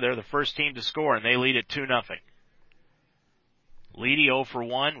through. They're the first team to score, and they lead at 2-0. Leedy 0 for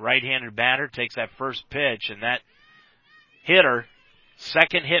 1, right-handed batter, takes that first pitch, and that hitter,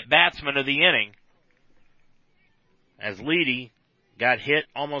 second hit batsman of the inning, as Leedy got hit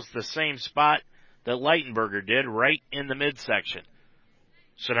almost the same spot that Leitenberger did, right in the midsection.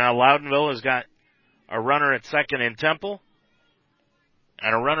 So now Loudonville has got a runner at second in Temple,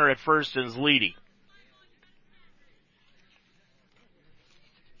 and a runner at first is Leedy.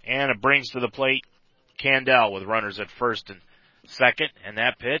 And it brings to the plate Candell with runners at first and second, and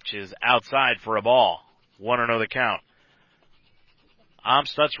that pitch is outside for a ball. 1-0 the count.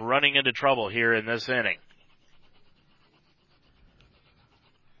 Amstutz running into trouble here in this inning.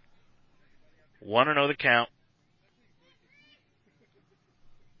 1-0 the count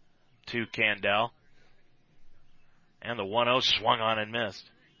to Candell. And the 1-0 swung on and missed.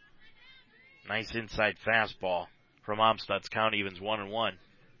 Nice inside fastball from Amstutz. Count evens 1-1.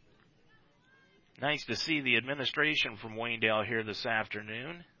 Nice to see the administration from Waynedale here this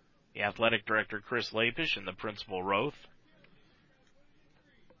afternoon. The athletic director, Chris Lapish, and the principal, Roth.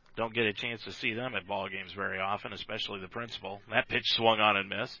 Don't get a chance to see them at ball games very often, especially the principal. That pitch swung on and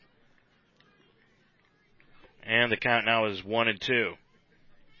missed. And the count now is 1-2.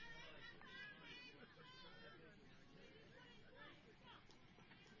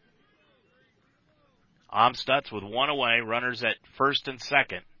 Amstutz with 1 away, runners at first and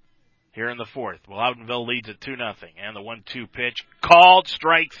second here in the 4th. Loudonville leads at 2-0. And the 1-2 pitch called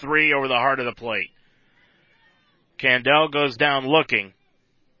strike 3 over the heart of the plate. Candell goes down looking.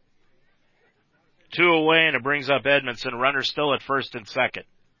 2 away, and it brings up Edmondson. Runner still at first and second.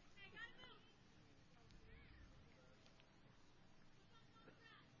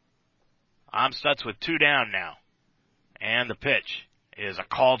 Amstutz with 2 down now. And the pitch is a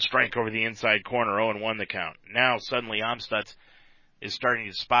called strike over the inside corner, 0-1 the count. Now suddenly Amstutz is starting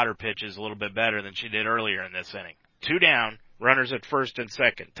to spot her pitches a little bit better than she did earlier in this inning. 2 down, runners at first and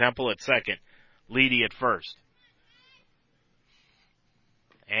second. Temple at second, Leedy at first.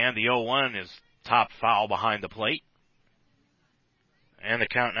 And the 0-1 is top foul behind the plate. And the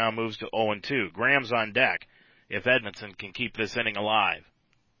count now moves to 0-2. Graham's on deck if Edmondson can keep this inning alive.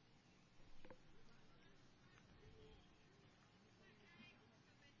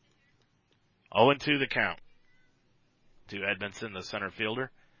 Oh, 0-2 the count to Edmondson, the center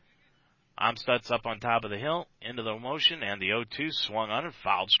fielder. Amstutz up on top of the hill, into the motion, and the 0-2 swung on and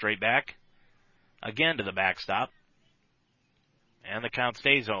fouled straight back. Again to the backstop. And the count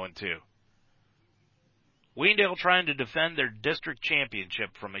stays 0-2. Waynedale trying to defend their district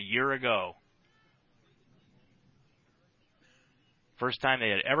championship from a year ago. First time they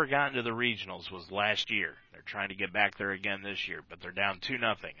had ever gotten to the regionals was last year. They're trying to get back there again this year, but they're down 2-0.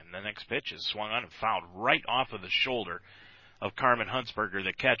 And the next pitch is swung on and fouled right off of the shoulder of Carmen Huntsberger,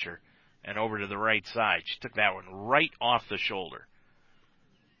 the catcher, and over to the right side. She took that one right off the shoulder.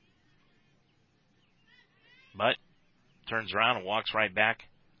 But turns around and walks right back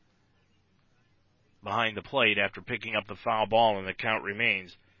behind the plate after picking up the foul ball, and the count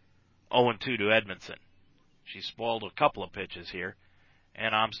remains 0-2 to Edmondson. She spoiled a couple of pitches here,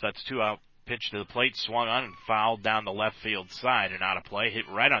 and Amstutz 2-out pitch to the plate, swung on and fouled down the left field side and out of play, hit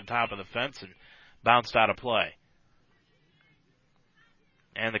right on top of the fence and bounced out of play.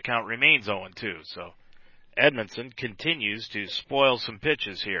 And the count remains 0-2, so Edmondson continues to spoil some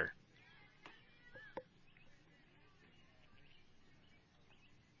pitches here.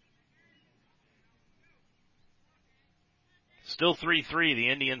 Still 3-3, the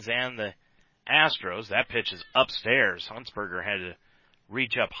Indians and the Astros. That pitch is upstairs. Huntsberger had to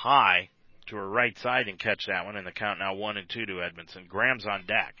reach up high to her right side and catch that one, and the count now 1-2 to Edmondson. Graham's on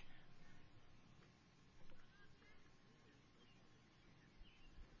deck.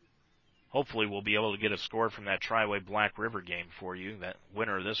 Hopefully we'll be able to get a score from that Triway Black River game for you. That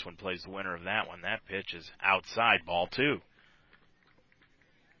winner of this one plays the winner of that one. That pitch is outside, ball 2.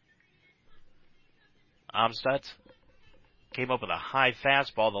 Amstutz came up with a high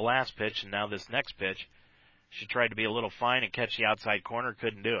fastball the last pitch, and now this next pitch She tried to be a little fine and catch the outside corner,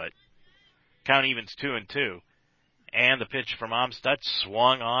 couldn't do it. Count evens 2-2. And the pitch from Amstadt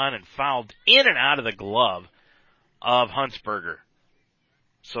swung on and fouled in and out of the glove of Huntsberger.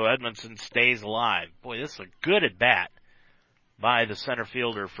 So Edmondson stays alive. Boy, this is a good at bat by the center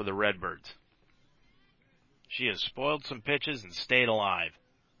fielder for the Redbirds. She has spoiled some pitches and stayed alive.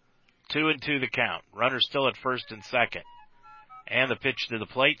 2-2 the count. Runner still at first and second. And the pitch to the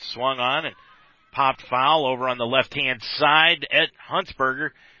plate swung on and popped foul over on the left-hand side. Ed Huntsberger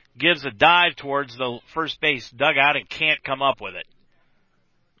gives a dive towards the first base dugout and can't come up with it.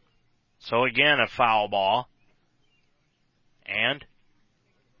 So again, a foul ball. And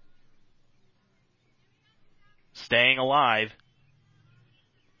staying alive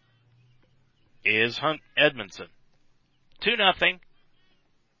is Edmondson. 2-0.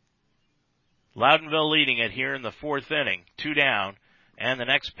 Loudonville leading it here in the fourth inning. 2 down. And the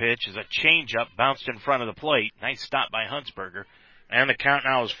next pitch is a changeup bounced in front of the plate. Nice stop by Huntsberger. And the count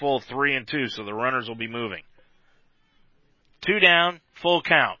now is full 3-2, so the runners will be moving. 2 down, full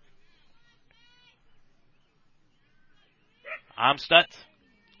count. Amstadt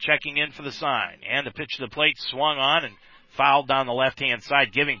checking in for the sign. And the pitch to the plate swung on and fouled down the left-hand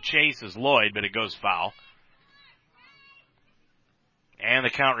side. Giving chase is Lloyd, but it goes foul. And the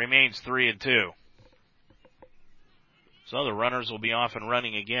count remains 3-2. So the runners will be off and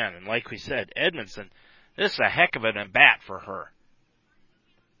running again. And like we said, Edmondson, this is a heck of an at-bat for her.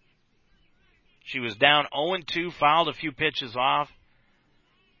 She was down 0-2, fouled a few pitches off.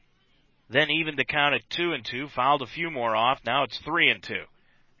 Then evened the count at 2-2, fouled a few more off. Now it's 3-2.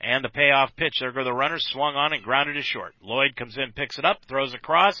 And the payoff pitch, there go the runners, swung on and grounded to short. Lloyd comes in, picks it up, throws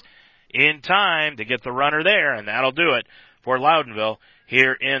across in time to get the runner there, and that'll do it for Loudonville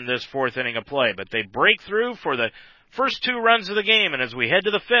here in this fourth inning of play. But they break through for the first 2 runs of the game, and as we head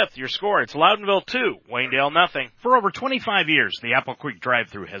to the fifth, your score, it's Loudonville 2, Waynedale nothing. For over 25 years, the Apple Creek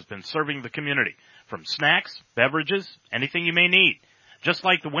drive-thru has been serving the community. From snacks, beverages, anything you may need. Just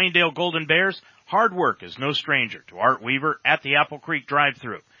like the Waynedale Golden Bears, hard work is no stranger to Art Weaver at the Apple Creek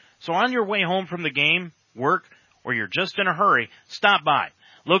drive-thru. So on your way home from the game, work, or you're just in a hurry, stop by.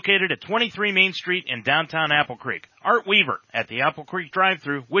 Located at 23 Main Street in downtown Apple Creek, Art Weaver at the Apple Creek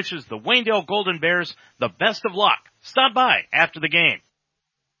drive-thru wishes the Waynedale Golden Bears the best of luck. Stop by after the game.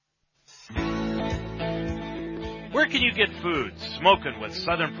 Where can you get food smoking with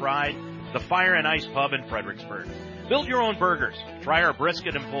Southern pride? The Fire and Ice Pub in Fredericksburg. Build your own burgers. Try our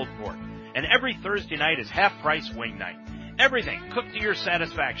brisket and pulled pork. And every Thursday night is half-price wing night. Everything cooked to your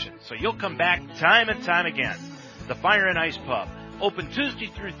satisfaction, so you'll come back time and time again. The Fire and Ice Pub. Open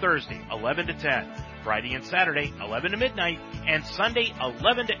Tuesday through Thursday, 11 to 10. Friday and Saturday, 11 to midnight. And Sunday,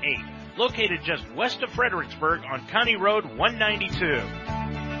 11 to 8. Located just west of Fredericksburg on County Road 192.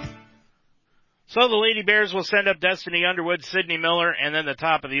 So the Lady Bears will send up Destiny Underwood, Sydney Miller, and then the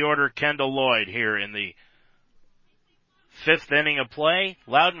top of the order, Kendall Lloyd here in the fifth inning of play.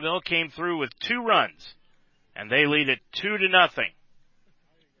 Loudonville came through with 2 runs, and they lead it 2-0.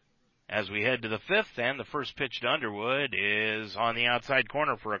 As we head to the fifth, and the first pitch to Underwood is on the outside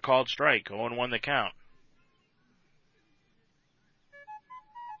corner for a called strike. 0-1 the count.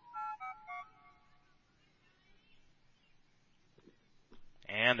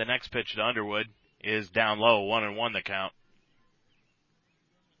 And the next pitch to Underwood is down low, 1-1 the count.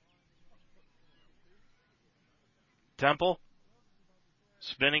 Temple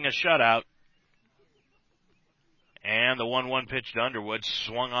spinning a shutout. And the 1-1 pitch to Underwood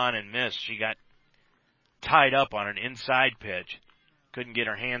swung on and missed. She got tied up on an inside pitch. Couldn't get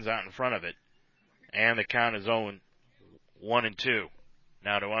her hands out in front of it. And the count is 1-2.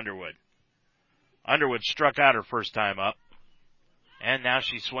 Now to Underwood. Underwood struck out her first time up. And now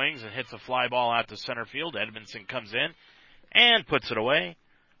she swings and hits a fly ball out to center field. Edmondson comes in and puts it away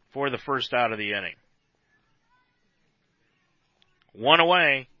for the first out of the inning. 1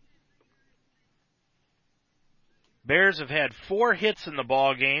 away. Bears have had 4 hits in the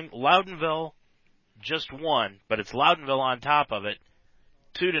ball game. Loudonville just 1, but it's Loudonville on top of it,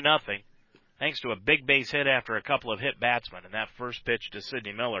 2-0, thanks to a big base hit after a couple of hit batsmen. And that first pitch to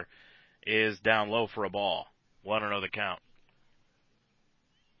Sydney Miller is down low for a ball. 1-0 the count.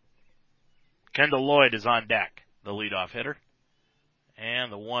 Kendall Lloyd is on deck, the leadoff hitter.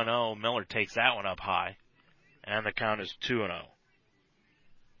 And the 1-0, Miller takes that one up high. And the count is 2-0.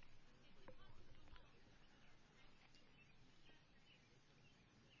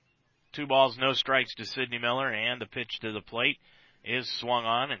 2 balls, no strikes to Sydney Miller, and the pitch to the plate is swung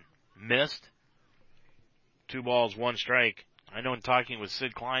on and missed. 2 balls, 1 strike. I know in talking with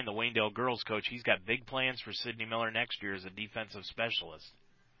Sid Klein, the Waynedale girls coach, he's got big plans for Sydney Miller next year as a defensive specialist.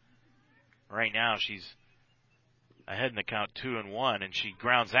 Right now, she's ahead in the count 2-1, and she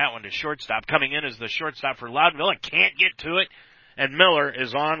grounds that one to shortstop. Coming in is the shortstop for Loudonville and can't get to it, and Miller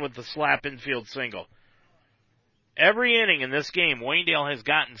is on with the slap infield single. Every inning in this game, Waynedale has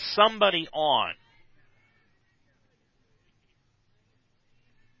gotten somebody on.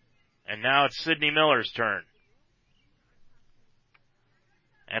 And now it's Sydney Miller's turn.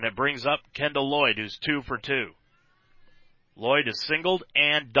 And it brings up Kendall Lloyd, who's 2 for 2. Lloyd is singled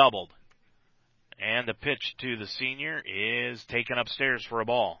and doubled. And the pitch to the senior is taken upstairs for a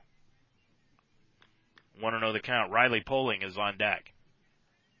ball. 1-0 the count. Riley Poling is on deck.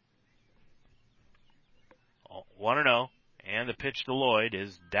 1-0. And the pitch to Lloyd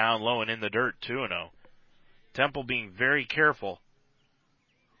is down low and in the dirt. 2-0. Temple being very careful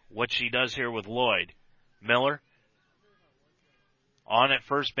what she does here with Lloyd. Miller on at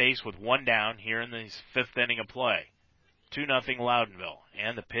first base with one down here in the fifth inning of play. 2-0 Loudonville.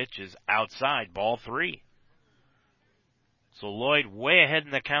 And the pitch is outside, ball 3. So Lloyd way ahead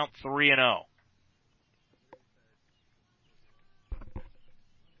in the count, 3-0.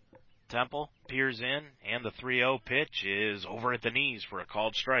 Temple peers in, and the 3-0 pitch is over at the knees for a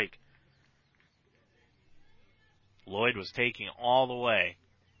called strike. Lloyd was taking all the way.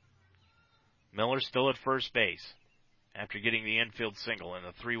 Miller still at first base after getting the infield single, and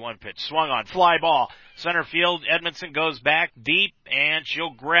the 3-1 pitch swung on, fly ball, center field. Edmondson goes back deep, and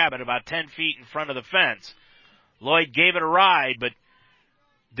she'll grab it about 10 feet in front of the fence. Lloyd gave it a ride, but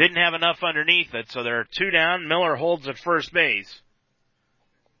didn't have enough underneath it, so there are 2 down. Miller holds at first base.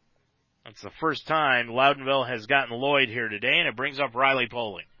 That's the first time Loudonville has gotten Lloyd here today, and it brings up Riley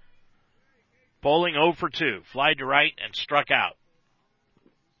Poling. Poling 0 for 2, flied to right and struck out.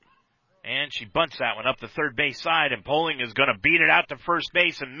 And she bunts that one up the third base side, and Poling is going to beat it out to first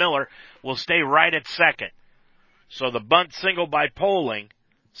base, and Miller will stay right at second. So the bunt single by Poling,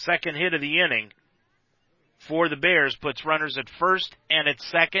 second hit of the inning for the Bears, puts runners at first and at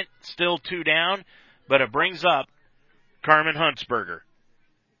second, still 2 down, but it brings up Carmen Huntsberger.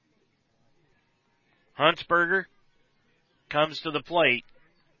 Huntsberger comes to the plate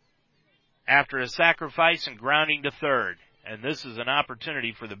after a sacrifice and grounding to third. And this is an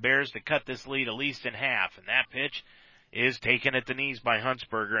opportunity for the Bears to cut this lead at least in half. And that pitch is taken at the knees by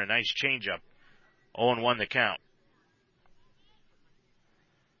Huntsberger. A nice changeup. 0-1 the count.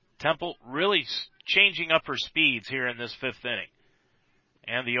 Temple really changing up her speeds here in this fifth inning.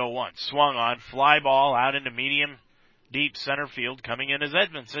 And the 0-1 swung on, fly ball out into medium deep center field. Coming in is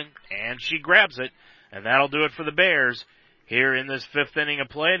Edmondson, and she grabs it. And that'll do it for the Bears here in this fifth inning of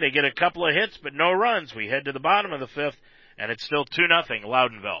play. They get a couple of hits, but no runs. We head to the bottom of the fifth. And it's still 2-0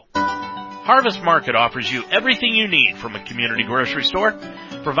 Loudonville. Harvest Market offers you everything you need from a community grocery store,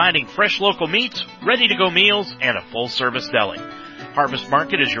 providing fresh local meats, ready-to-go meals, and a full-service deli. Harvest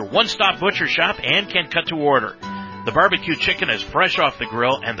Market is your one-stop butcher shop and can cut to order. The barbecue chicken is fresh off the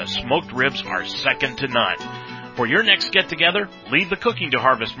grill, and the smoked ribs are second to none. For your next get-together, leave the cooking to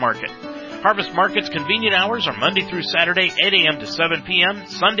Harvest Market. Harvest Market's convenient hours are Monday through Saturday, 8 a.m. to 7 p.m.,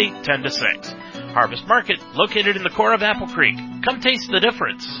 Sunday, 10 to 6. Harvest Market, located in the core of Apple Creek. Come taste the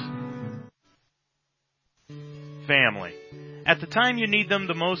difference. Family. At the time you need them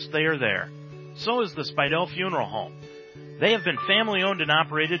the most, they are there. So is the Spidell Funeral Home. They have been family-owned and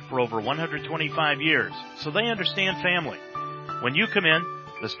operated for over 125 years, so they understand family. When you come in,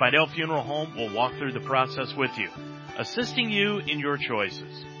 the Spidell Funeral Home will walk through the process with you, assisting you in your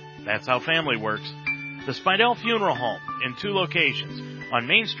choices. That's how family works. The Spidell Funeral Home in 2 locations, on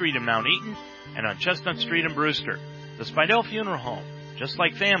Main Street in Mount Eaton and on Chestnut Street in Brewster. The Spidell Funeral Home, just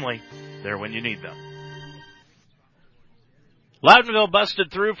like family, there when you need them. Loudonville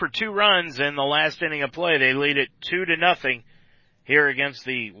busted through for 2 runs in the last inning of play. They lead it 2-0 here against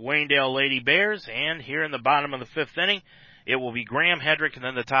the Waynedale Lady Bears. And here in the bottom of the fifth inning, it will be Graham Hedrick and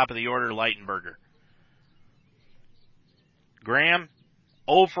then the top of the order, Leitenberger. Graham,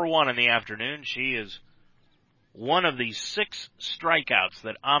 0 for 1 in the afternoon. She is one of the 6 strikeouts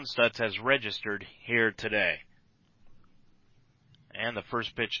that Amstutz has registered here today. And the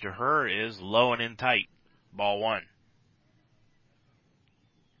first pitch to her is low and in tight. Ball 1.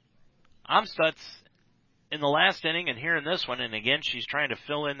 Amstutz in the last inning and here in this one, and again she's trying to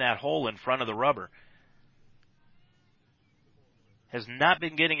fill in that hole in front of the rubber, has not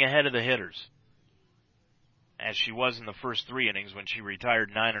been getting ahead of the hitters as she was in the first 3 innings when she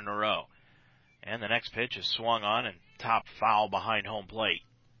retired 9 in a row. And the next pitch is swung on and top foul behind home plate.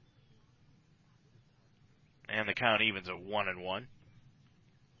 And the count evens at 1-1.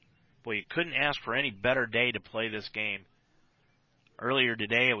 Boy, you couldn't ask for any better day to play this game. Earlier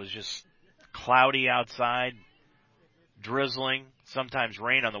today it was just cloudy outside, drizzling, sometimes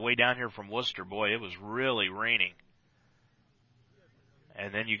rain on the way down here from Worcester. Boy, it was really raining.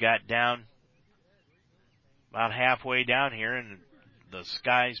 And then you got down about halfway down here, and the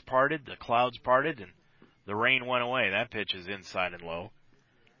skies parted, the clouds parted, and the rain went away. That pitch is inside and low.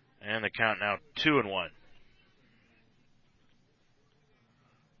 And the count now 2-1.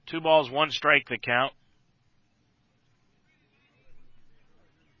 2 balls, 1 strike the count.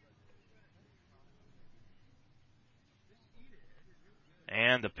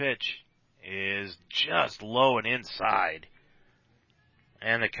 And the pitch is just low and inside.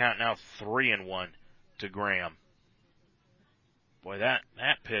 And the count now 3-1 to Graham. Boy, that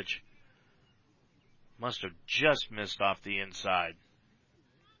pitch must have just missed off the inside.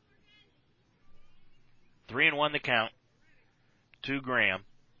 3-1 the count to Graham.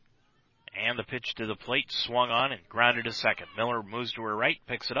 And the pitch to the plate swung on and grounded to second. Miller moves to her right,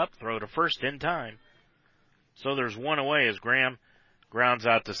 picks it up, throw to first in time. So there's 1 away as Graham grounds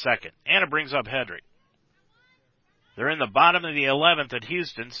out to second. And it brings up Hedrick. They're in the bottom of the 11th at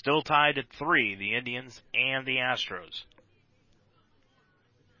Houston, still tied at 3, the Indians and the Astros.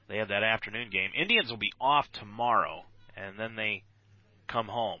 They have that afternoon game. Indians will be off tomorrow, and then they come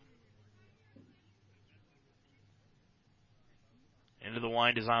home. Into the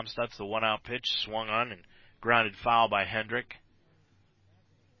wind is Amstutz, the 1-out pitch, swung on and grounded foul by Hendrick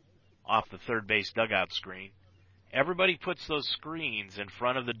off the third base dugout screen. Everybody puts those screens in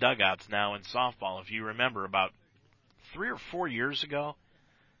front of the dugouts now in softball. If you remember, about 3 or 4 years ago,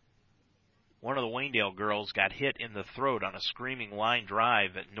 one of the Waynedale girls got hit in the throat on a screaming line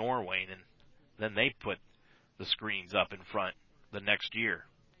drive at Norway, and then they put the screens up in front the next year.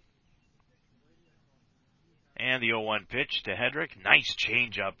 And the 0-1 pitch to Hedrick. Nice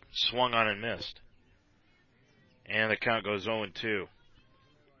changeup, swung on and missed. And the count goes 0-2.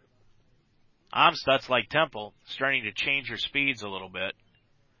 Amstutz, like Temple, starting to change her speeds a little bit.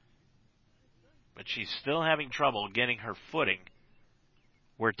 But she's still having trouble getting her footing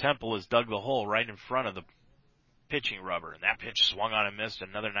where Temple has dug the hole right in front of the pitching rubber. And that pitch swung on and missed.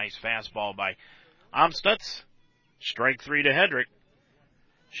 Another nice fastball by Amstutz. Strike 3 to Hedrick.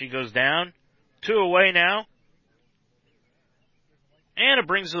 She goes down. 2 away now. And it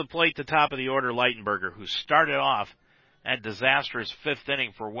brings to the plate the top of the order, Leitenberger, who started off that disastrous 5th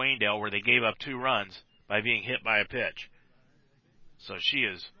inning for Waynedale where they gave up 2 runs by being hit by a pitch. So she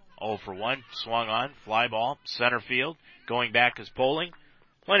is 0 for 1, swung on, fly ball, center field, going back is Poling.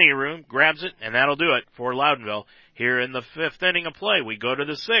 Plenty of room, grabs it, and that'll do it for Loudonville. Here in the 5th inning of play, we go to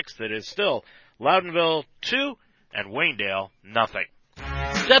the 6th. It is still Loudonville 2 and Waynedale nothing.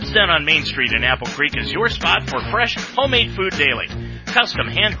 Deb's Den on Main Street in Apple Creek is your spot for fresh, homemade food daily. Custom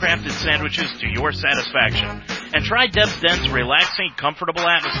handcrafted sandwiches to your satisfaction. And try Deb's Den's relaxing, comfortable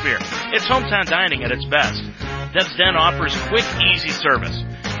atmosphere. It's hometown dining at its best. Deb's Den offers quick, easy service.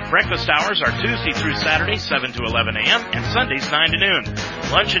 Breakfast hours are Tuesday through Saturday, 7 to 11 a.m., and Sundays, 9 to noon.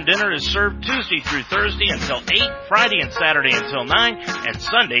 Lunch and dinner is served Tuesday through Thursday until 8, Friday and Saturday until 9, and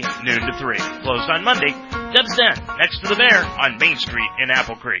Sunday, noon to 3. Closed on Monday. Deb's Den, next to the Bear on Main Street in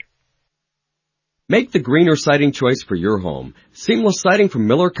Apple Creek. Make the greener siding choice for your home. Seamless siding from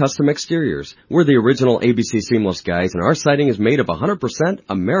Miller Custom Exteriors. We're the original ABC Seamless guys, and our siding is made of 100%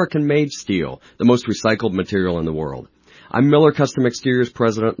 American-made steel, the most recycled material in the world. I'm Miller Custom Exteriors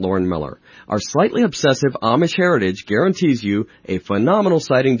President Lauren Miller. Our slightly obsessive Amish heritage guarantees you a phenomenal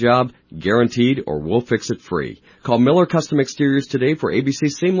siding job, guaranteed, or we'll fix it free. Call Miller Custom Exteriors today for ABC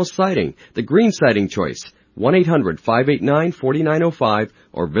Seamless Siding, the green siding choice. 1-800-589-4905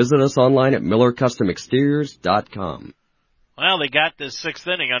 or visit us online at MillerCustomExteriors.com. Well, they got this 6th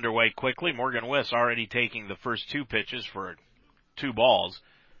inning underway quickly. Morgan Wiss already taking the first 2 pitches for 2 balls.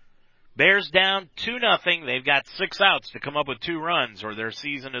 Bears down 2-0. They've got 6 outs to come up with 2 runs or their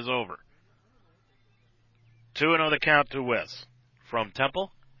season is over. 2-0 the count to Wiss from Temple,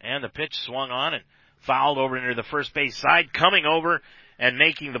 and the pitch swung on and fouled over near the first base side. Coming over and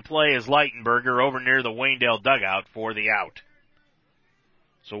making the play is Leitenberger over near the Waynedale dugout for the out.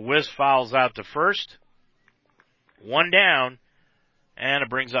 So Wiss fouls out to first. 1 down, and it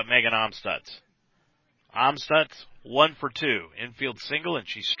brings up Megan Amstutz. Amstutz 1 for 2. Infield single, and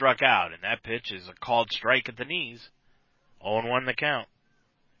she struck out, and that pitch is a called strike at the knees. 0-1 the count.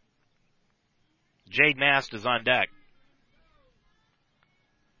 Jade Mast is on deck.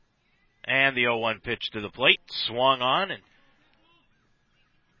 And the 0-1 pitch to the plate, swung on and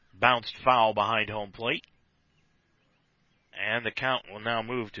bounced foul behind home plate. And the count will now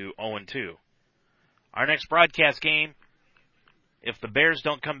move to 0-2. Our next broadcast game, if the Bears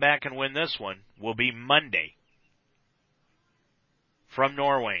don't come back and win this one, will be Monday from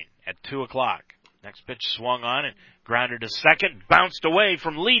Norway at 2 o'clock. Next pitch swung on and grounded to second, bounced away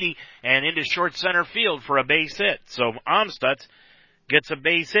from Leedy and into short center field for a base hit. So Amstutz gets a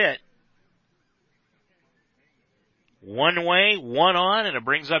base hit. One way, one on, and it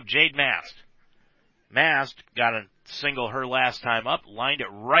brings up Jade Mast. Mast got a single her last time up, lined it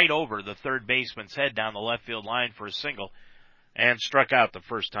right over the third baseman's head down the left field line for a single, and struck out the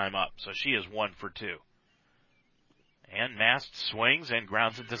first time up. So she is 1 for 2. And Mast swings and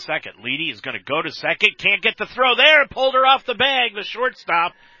grounds it to second. Leedy is going to go to second. Can't get the throw there. Pulled her off the bag. The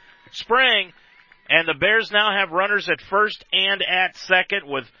shortstop, Spring. And the Bears now have runners at first and at second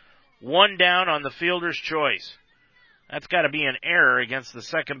with one down on the fielder's choice. That's got to be an error against the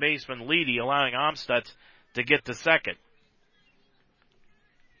second baseman, Leedy, allowing Amstutz to get to second.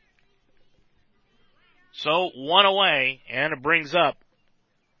 So one away, and it brings up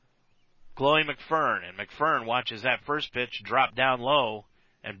Chloe McFern, and McFern watches that first pitch drop down low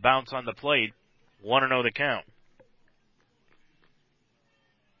and bounce on the plate. 1-0 the count.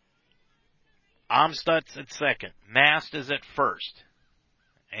 Amstutz at second. Mast is at first.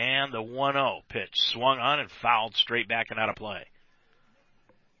 And the 1-0 pitch swung on and fouled straight back and out of play.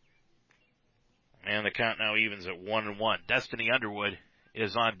 And the count now evens at 1-1. Destiny Underwood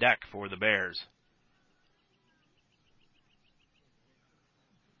is on deck for the Bears.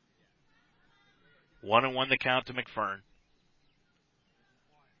 1-1 the count to McFern.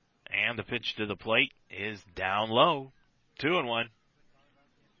 And the pitch to the plate is down low. 2-1.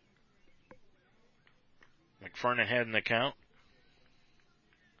 McFern ahead in the count.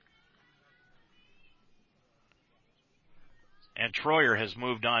 And Troyer has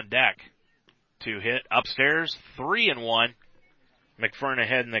moved on deck to hit upstairs. 3-1. McFern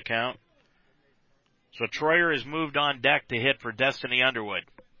ahead in the count. So Troyer has moved on deck to hit for Destiny Underwood.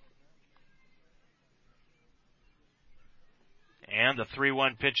 And the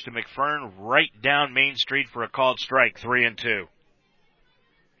 3-1 pitch to McFern right down Main Street for a called strike. 3-2.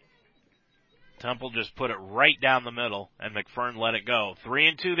 Temple just put it right down the middle, and McFern let it go.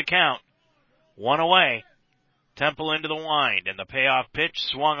 3-2 the count. One away. Temple into the wind, and the payoff pitch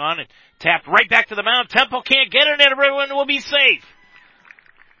swung on and tapped right back to the mound. Temple can't get it, and everyone will be safe.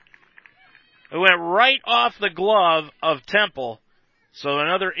 It went right off the glove of Temple, so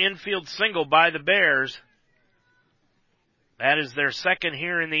another infield single by the Bears. That is their second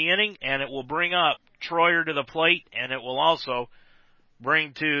here in the inning, and it will bring up Troyer to the plate, and it will also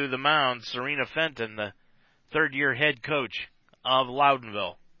bring to the mound Serena Fenton, the third-year head coach of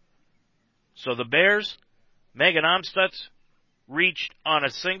Loudonville. So the Bears, Megan Amstutz reached on a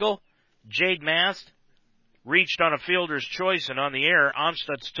single. Jade Mast reached on a fielder's choice, and on the air,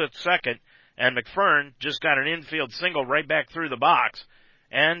 Amstutz took second, and McFern just got an infield single right back through the box.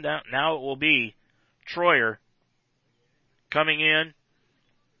 And now it will be Troyer coming in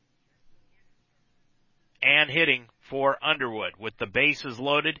and hitting for Underwood with the bases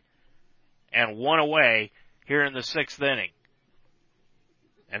loaded and one away here in the sixth inning.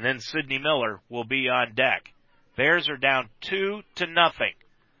 And then Sydney Miller will be on deck. Bears are down 2-0,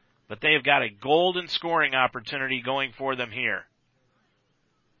 but they have got a golden scoring opportunity going for them here.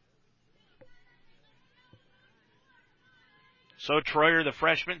 So Troyer, the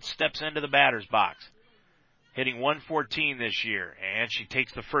freshman, steps into the batter's box, hitting 114 this year, and she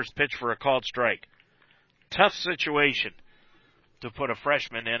takes the first pitch for a called strike. Tough situation to put a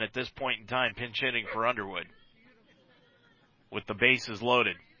freshman in at this point in time, pinch hitting for Underwood, with the bases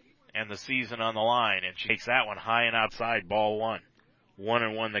loaded and the season on the line, and she takes that one high and outside, ball one.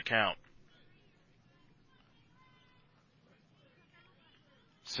 1-1 the count.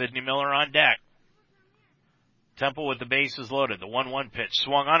 Sydney Miller on deck. Temple with the bases loaded. The 1-1 pitch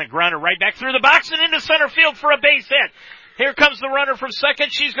swung on and grounded right back through the box and into center field for a base hit. Here comes the runner from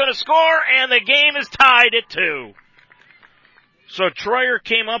second. She's going to score, and the game is tied at 2. So Troyer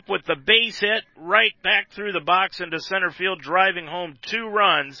came up with the base hit right back through the box into center field, driving home 2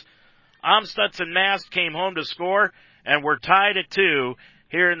 runs. Amstutz and Mast came home to score, and we're tied at 2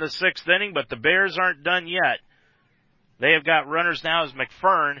 here in the sixth inning, but the Bears aren't done yet. They have got runners now as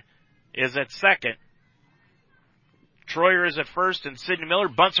McFern is at second. Troyer is at first, and Sydney Miller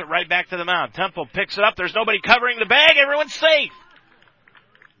bunts it right back to the mound. Temple picks it up. There's nobody covering the bag. Everyone's safe.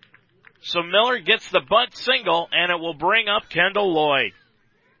 So Miller gets the bunt single, and it will bring up Kendall Lloyd.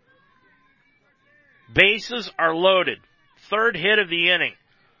 Bases are loaded. Third hit of the inning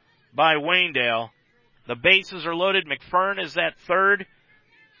by Waynedale. The bases are loaded. McFern is at third.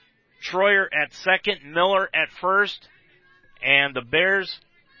 Troyer at second. Miller at first. And the Bears,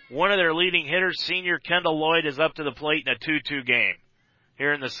 one of their leading hitters, senior Kendall Lloyd, is up to the plate in a 2-2 game.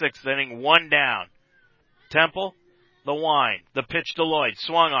 Here in the sixth inning, one down. Temple, the wind, the pitch to Lloyd,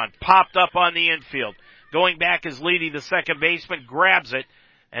 swung on, popped up on the infield. Going back is Leedy, the second baseman, grabs it,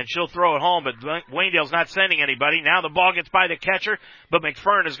 And she'll throw it home, but Waynedale's not sending anybody. Now the ball gets by the catcher, but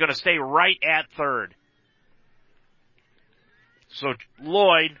McFern is going to stay right at third. So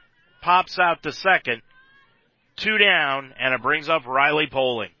Lloyd pops out to second. 2 down, and it brings up Riley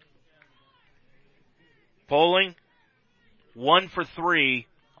Poling. Poling, 1 for 3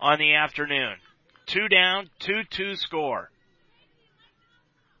 on the afternoon. 2 down, 2-2 score.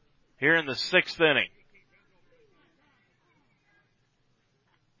 Here in the 6th inning.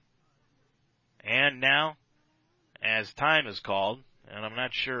 And now, as time is called, and I'm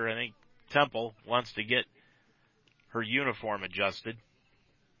not sure, I think Temple wants to get her uniform adjusted.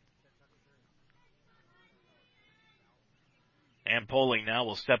 And Poling now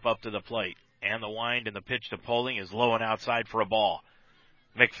will step up to the plate. And the wind and the pitch to Poling is low and outside for a ball.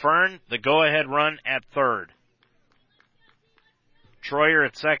 McFern, the go-ahead run at third. Troyer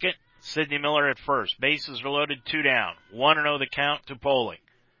at second. Sidney Miller at first. Bases are loaded, 2 down. 1-0 the count to Poling.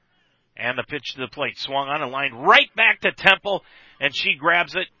 And the pitch to the plate. Swung on and lined right back to Temple. And she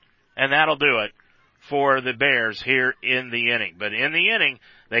grabs it. And that'll do it for the Bears here in the inning. But in the inning,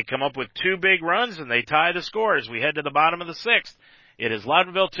 they come up with 2 big runs and they tie the score as we head to the bottom of the 6th. It is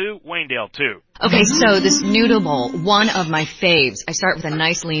Loudonville 2, Waynedale 2. Okay, so this noodle bowl, one of my faves. I start with a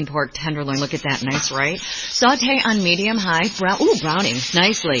nice lean pork tenderloin. Look at that, nice, right? Saute on medium-high, browning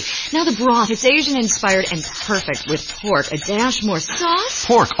nicely. Now the broth, it's Asian-inspired and perfect with pork. A dash more sauce.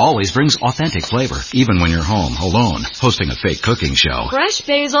 Pork always brings authentic flavor, even when you're home, alone, hosting a fake cooking show. Fresh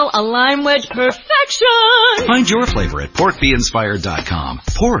basil, a lime wedge, perfection. Find your flavor at porkbeinspired.com.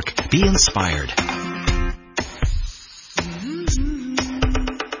 Pork, be inspired.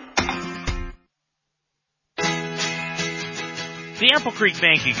 The Apple Creek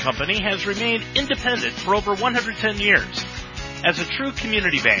Banking Company has remained independent for over 110 years. As a true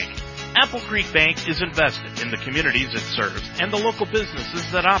community bank, Apple Creek Bank is invested in the communities it serves and the local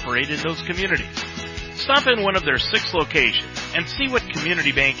businesses that operate in those communities. Stop in one of their 6 locations and see what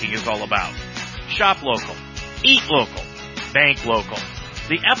community banking is all about. Shop local, eat local, bank local.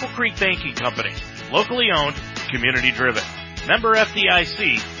 The Apple Creek Banking Company, locally owned, community driven. Member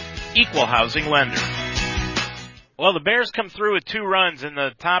FDIC, equal housing lender. Well, the Bears come through with 2 runs in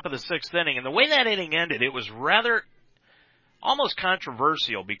the top of the 6th inning, and the way that inning ended, it was rather almost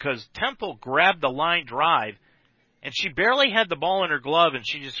controversial because Temple grabbed the line drive, and she barely had the ball in her glove, and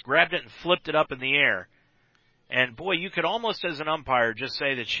she just grabbed it and flipped it up in the air. And, boy, you could almost, as an umpire, just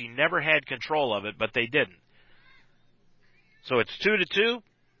say that she never had control of it, but they didn't. So it's 2-2.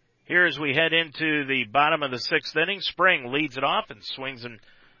 Here as we head into the bottom of the 6th inning, Spring leads it off and swings and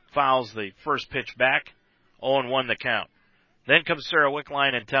fouls the first pitch back. 0-1 the count. Then comes Sarah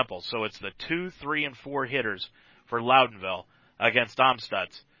Wickline and Temple. So it's the 2, 3, and 4 hitters for Loudonville against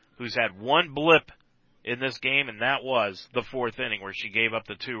Amstutz, who's had 1 blip in this game, and that was the 4th inning where she gave up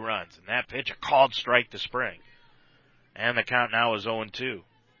the 2 runs. And that pitch, a called strike to Spring. And the count now is 0-2.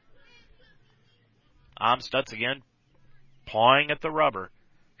 Amstutz again pawing at the rubber,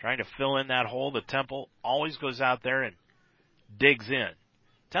 trying to fill in that hole. The Temple always goes out there and digs in.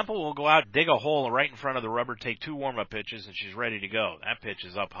 Temple will go out, dig a hole right in front of the rubber, take 2 warm-up pitches, and she's ready to go. That pitch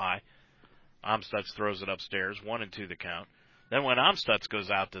is up high. Amstutz throws it upstairs, 1-2 the count. Then when Amstutz goes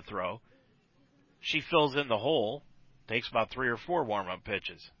out to throw, she fills in the hole, takes about 3 or 4 warm-up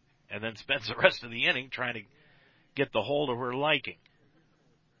pitches, and then spends the rest of the inning trying to get the hole to her liking.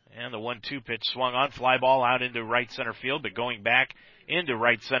 And the 1-2 pitch swung on, fly ball out into right center field, but going back into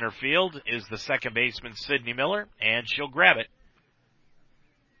right center field is the second baseman, Sidney Miller, and she'll grab it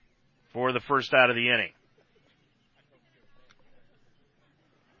for the first out of the inning.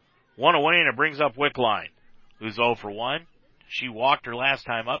 1 away, and it brings up Wickline, who's 0 for 1. She walked her last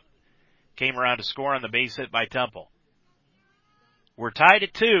time up, came around to score on the base hit by Temple. We're tied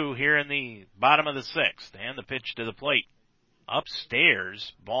at 2 here in the bottom of the 6th, and the pitch to the plate.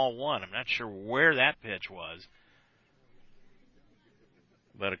 Upstairs, ball 1. I'm not sure where that pitch was,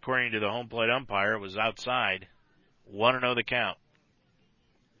 but according to the home plate umpire, it was outside. 1-0 the count.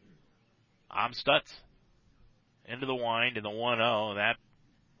 Amstutz into the wind and the 1-0. That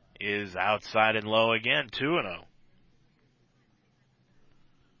is outside and low again, 2-0.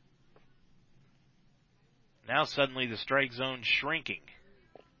 Now suddenly the strike zone shrinking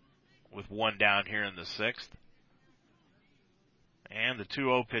with 1 down here in the 6th. And the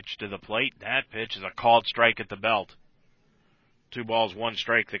 2-0 pitch to the plate. That pitch is a called strike at the belt. 2 balls, 1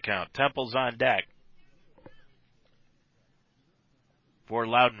 strike the count. Temple's on deck. For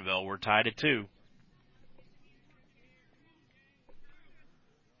Loudonville, we're tied at 2.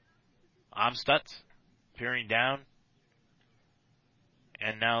 Amstutz peering down.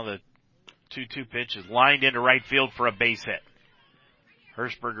 And now the 2-2 pitch is lined into right field for a base hit.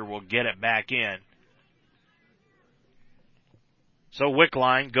 Hirschberger will get it back in. So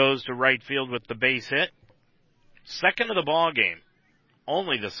Wickline goes to right field with the base hit. Second of the ball game.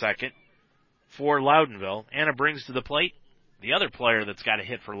 Only the second for Loudonville. Anna brings to the plate the other player that's got a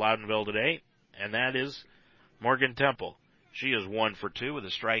hit for Loudonville today, and that is Morgan Temple. She is 1 for 2 with a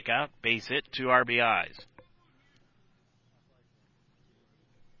strikeout, base hit, 2 RBIs.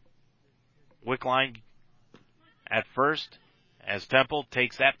 Wickline at first as Temple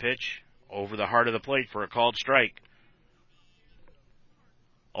takes that pitch over the heart of the plate for a called strike.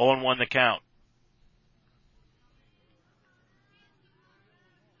 0-1 the count.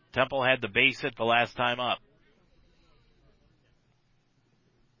 Temple had the base hit the last time up.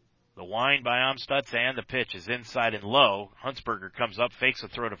 The wind by Amstutz and the pitch is inside and low. Huntsberger comes up, fakes a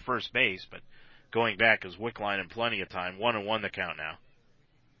throw to first base, but going back is Wickline in plenty of time. 1-1 the count now.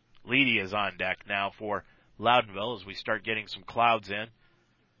 Leedy is on deck now for Loudonville as we start getting some clouds in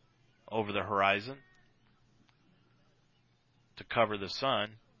over the horizon to cover the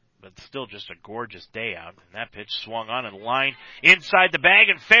sun, but still just a gorgeous day out. And that pitch swung on and line inside the bag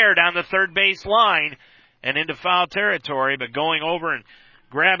and fair down the third base line and into foul territory, but going over and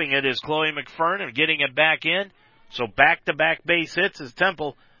grabbing it is Chloe McFern and getting it back in. So back-to-back base hits as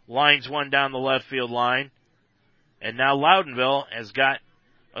Temple lines one down the left field line. And now Loudonville has got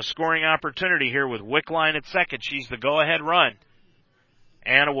a scoring opportunity here with Wickline at second. She's the go-ahead run.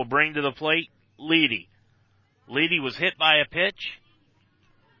 Anna will bring to the plate Leedy. Leedy was hit by a pitch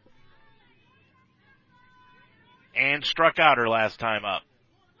and struck out her last time up.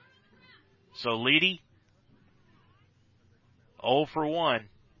 So Leedy, 0 for 1.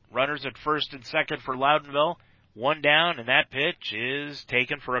 Runners at first and second for Loudonville. 1 down, and that pitch is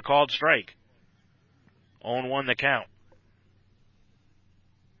taken for a called strike. 0-1 the count.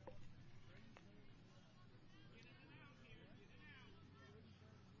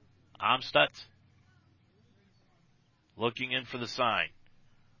 Amstutz looking in for the sign.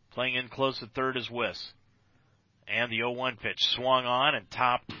 Playing in close at third is Wiss. And the 0-1 pitch swung on and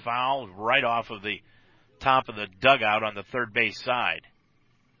topped foul right off of the top of the dugout on the third base side.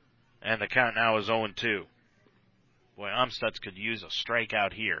 And the count now is 0-2. Boy, Amstutz could use a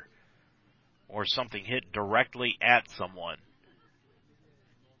strikeout here or something hit directly at someone.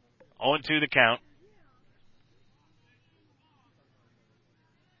 0-2 the count.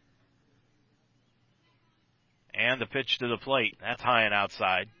 And the pitch to the plate. That's high and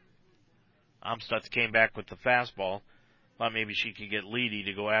outside. Amstutz came back with the fastball. Thought maybe she could get Leedy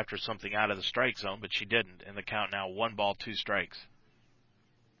to go after something out of the strike zone, but she didn't. And the count now 1 ball, 2 strikes.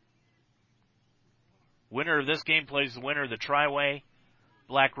 Winner of this game plays the winner of the Triway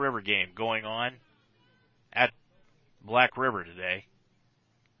Black River game going on at Black River today.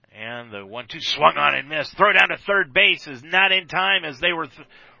 And the 1-2 swung on and missed. Throw down to third base is not in time as they were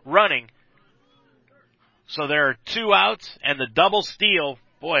running. So there are 2 outs and the double steal.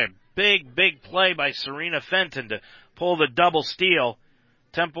 Boy, a big play by Serena Fenton to pull the double steal.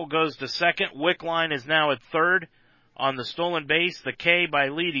 Temple goes to second. Wickline is now at third. On the stolen base, the K by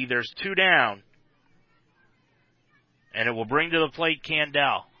Leedy. There's 2 down. And it will bring to the plate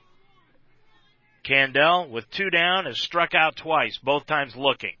Candell. Candell, with 2 down, has struck out twice, both times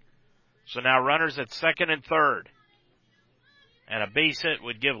looking. So now runners at second and third. And a base hit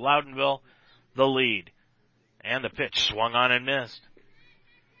would give Loudonville the lead. And the pitch swung on and missed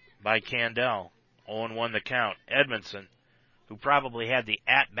by Candell. 0-1 the count. Edmondson, who probably had the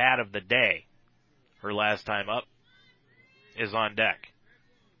at-bat of the day her last time up, is on deck.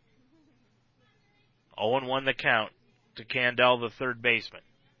 0-1 the count to Candell, the third baseman.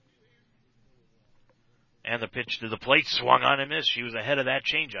 And the pitch to the plate swung on and missed. She was ahead of that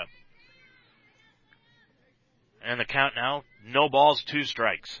changeup. And the count now, no balls, 2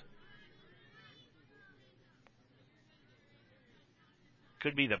 strikes.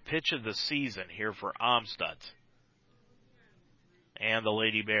 Could be the pitch of the season here for Amstutz and the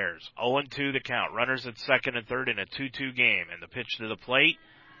Lady Bears. 0-2 the count. Runners at second and third in a 2-2 game. And the pitch to the plate.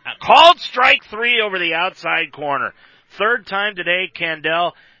 Called strike 3 over the outside corner. Third time today,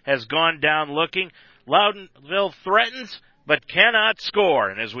 Candell has gone down looking. Loudonville threatens, but cannot score.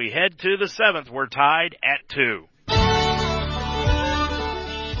 And as we head to the 7th, we're tied at 2.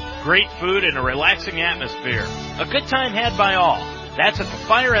 Great food and a relaxing atmosphere. A good time had by all. That's at the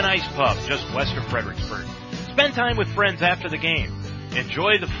Fire and Ice Pub, just west of Fredericksburg. Spend time with friends after the game.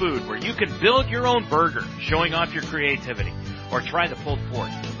 Enjoy the food where you can build your own burger, showing off your creativity. Or try the pulled pork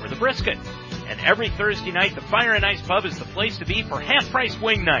or the brisket. And every Thursday night, the Fire and Ice Pub is the place to be for half-price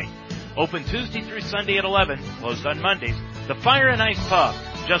wing night. Open Tuesday through Sunday at 11, closed on Mondays. The Fire and Ice Pub,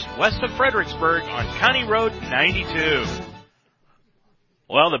 just west of Fredericksburg on County Road 92.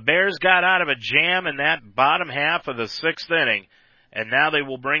 Well, the Bears got out of a jam in that bottom half of the 6th inning, and now they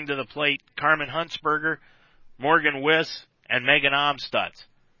will bring to the plate Carmen Huntsberger, Morgan Wiss, and Megan Amstutz.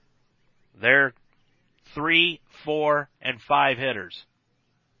 They're 3, 4, and 5 hitters.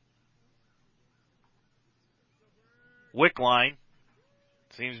 Wickline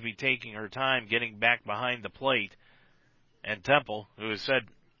seems to be taking her time getting back behind the plate, and Temple, who has said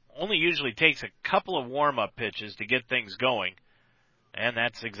only usually takes a couple of warm-up pitches to get things going, and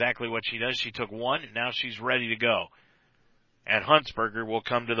that's exactly what she does. She took one, and now she's ready to go. And Huntsberger will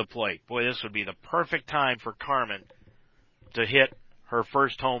come to the plate. Boy, this would be the perfect time for Carmen to hit her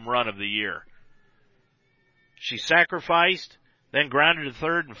first home run of the year. She sacrificed, then grounded to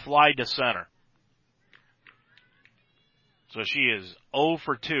third and flied to center. So she is 0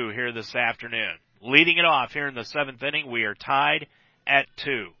 for 2 here this afternoon. Leading it off here in the 7th inning, we are tied at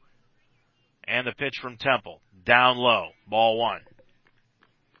 2. And the pitch from Temple, down low, ball 1.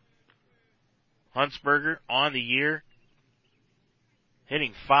 Huntsberger on the year,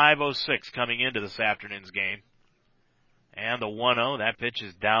 hitting .506 coming into this afternoon's game. And the 1-0, that pitch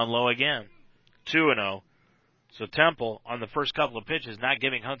is down low again. 2-0. So Temple, on the first couple of pitches, not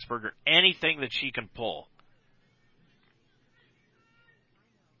giving Huntsberger anything that she can pull.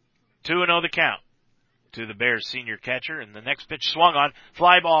 2-0 the count to the Bears senior catcher, and the next pitch swung on.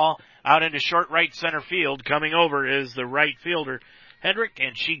 Fly ball out into short right center field. Coming over is the right fielder, Hendrick,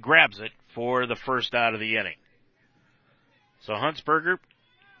 and she grabs it for the first out of the inning. So Huntsberger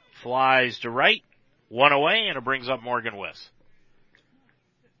flies to right, one away, and it brings up Morgan Wiss.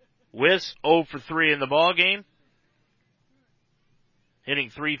 Wiss 0 for 3 in the ball game, hitting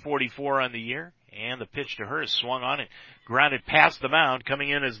 .344 on the year, and the pitch to her is swung on and grounded past the mound.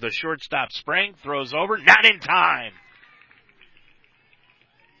 Coming in as the shortstop Sprang, throws over, not in time.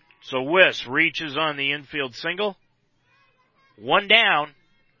 So Wiss reaches on the infield single. One down,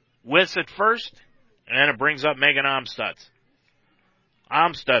 Wiss at first, and it brings up Megan Amstutz.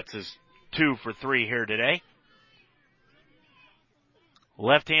 Amstutz is 2 for 3 here today.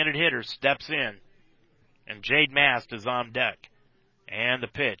 Left-handed hitter steps in, and Jade Mast is on deck. And the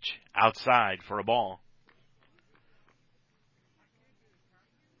pitch outside for a ball.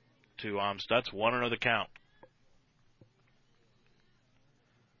 To Amstutz, 1-0 the count.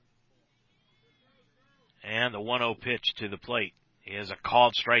 And the 1-0 pitch to the plate is a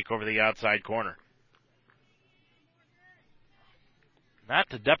called strike over the outside corner. Not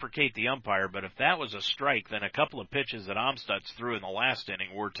to deprecate the umpire, but if that was a strike, then a couple of pitches that Amstutz threw in the last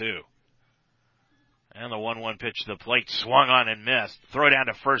inning were too. And the 1-1 pitch to the plate, swung on and missed. Throw down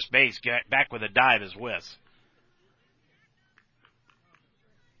to first base, get back with a dive is Wiss.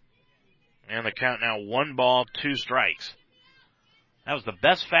 And the count now 1 ball, 2 strikes. That was the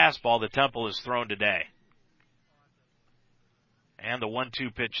best fastball the Temple has thrown today. And the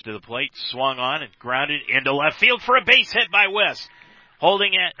 1-2 pitch to the plate, swung on and grounded into left field for a base hit by Wiss.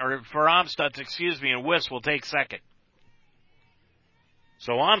 Holding it, or for Amstutz, and Wiss will take second.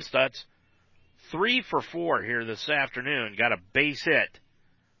 So Amstutz, 3 for 4 here this afternoon. Got a base hit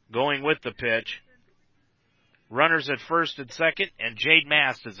going with the pitch. Runners at first and second, and Jade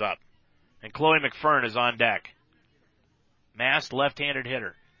Mast is up. And Chloe McFern is on deck. Mast, left-handed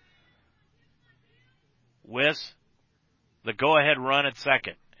hitter. Wiss, the go-ahead run at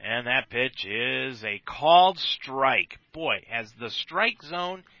second. And that pitch is a called strike. Boy, has the strike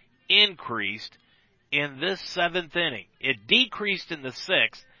zone increased in this 7th inning. It decreased in the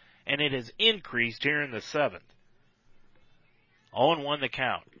 6th. And it has increased here in the 7th. 0-1 the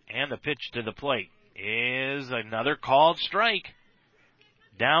count. And the pitch to the plate is another called strike.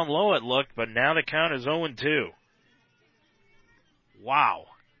 Down low it looked, but now the count is 0-2. Wow.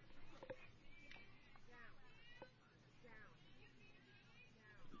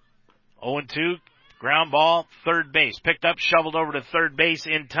 Oh and 2, ground ball, third base. Picked up, shoveled over to third base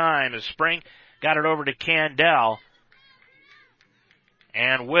in time as Sprang got it over to Candell.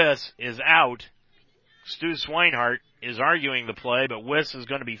 And Wiss is out. Stu Swinehart is arguing the play, but Wiss is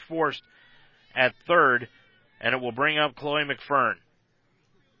going to be forced at third, and it will bring up Chloe McFern.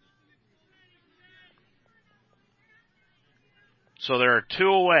 So there are 2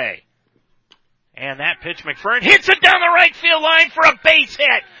 away. And that pitch, McFern hits it down the right field line for a base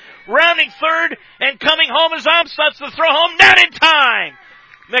hit. Rounding third and coming home is Amstutz to throw home, not in time.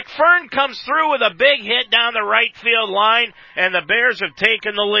 McFern comes through with a big hit down the right field line, and the Bears have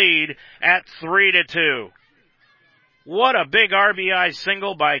taken the lead at 3-2. What a big RBI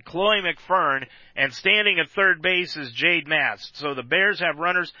single by Chloe McFern, and standing at third base is Jade Mast. So the Bears have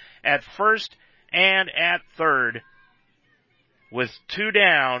runners at first and at third with 2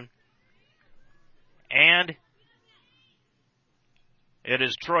 down, and It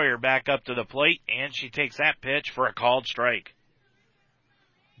is Troyer back up to the plate, and she takes that pitch for a called strike.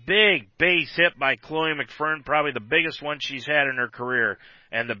 Big base hit by Chloe McFern, probably the biggest one she's had in her career,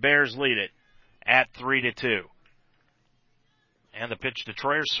 and the Bears lead it at 3-2. And the pitch to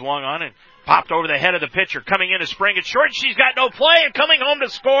Troyer swung on and popped over the head of the pitcher. Coming in to spring it short. She's got no play, and coming home to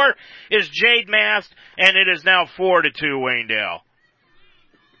score is Jade Mast, and it is now 4-2 Waynedale.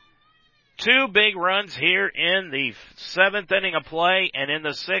 2 big runs here in the 7th inning of play, and in the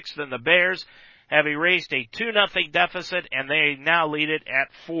 6th, and the Bears have erased a 2-0 deficit, and they now lead it at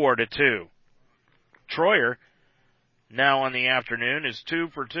 4-2. Troyer, now on the afternoon, is 2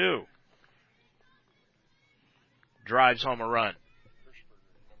 for 2. Drives home a run.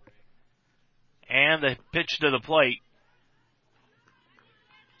 And the pitch to the plate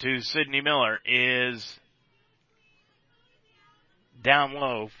to Sydney Miller is down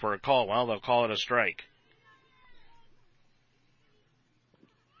low for a call. Well, they'll call it a strike.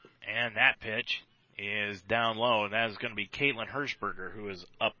 And that pitch is down low, and that is going to be Caitlin Hirschberger, who is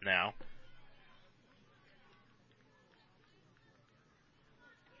up now.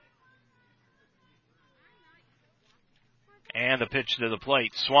 And the pitch to the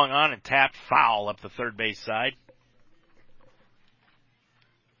plate, swung on and tapped foul up the third base side.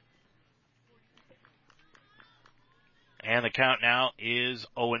 And the count now is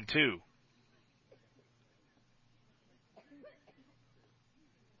 0-2.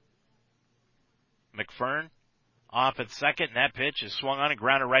 McFern off at second, and that pitch is swung on and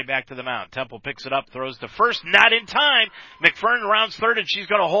grounded right back to the mound. Temple picks it up, throws to first, not in time. McFern rounds third, and she's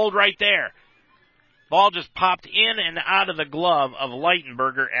going to hold right there. Ball just popped in and out of the glove of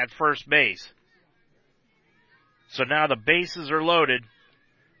Leitenberger at first base. So now the bases are loaded.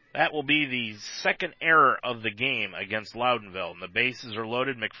 That will be the second error of the game against Loudonville. And the bases are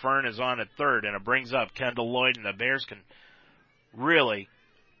loaded. McFern is on at third, and it brings up Kendall Lloyd, and the Bears can really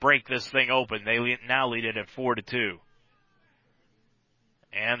break this thing open. They now lead it at 4-2.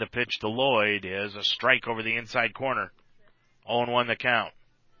 And the pitch to Lloyd is a strike over the inside corner. 0-1 the count.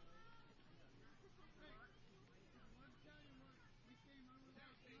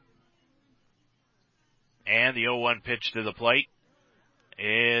 And the 0-1 pitch to the plate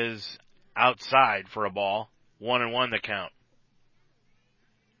is outside for a ball. 1-1 the count.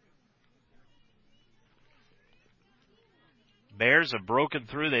 Bears have broken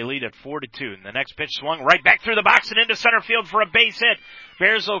through. They lead at 4-2. And the next pitch swung right back through the box and into center field for a base hit.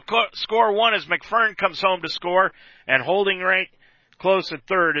 Bears will score one as McFern comes home to score. And holding right close at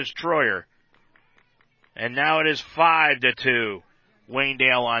third is Troyer. And now it is 5-2.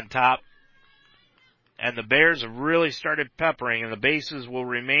 Waynedale on top. And the Bears have really started peppering, and the bases will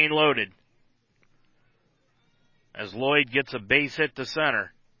remain loaded. As Lloyd gets a base hit to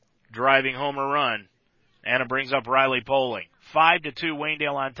center, driving home a run. And it brings up Riley Poling. 5-2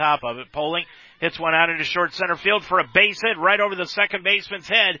 Waynedale on top of it. Poling hits one out into short center field for a base hit right over the second baseman's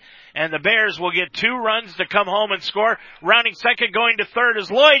head. And the Bears will get 2 runs to come home and score. Rounding second, going to third is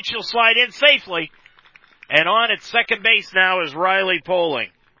Lloyd. She'll slide in safely. And on at second base now is Riley Poling.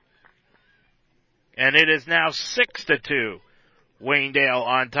 And it is now 6-2. Waynedale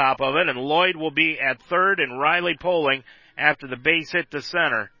on top of it. And Lloyd will be at third, and Riley Poling, after the base hit to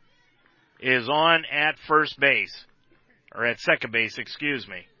center, is on at first base. Or at second base, excuse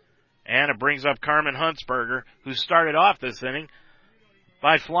me. And it brings up Carmen Huntsberger, who started off this inning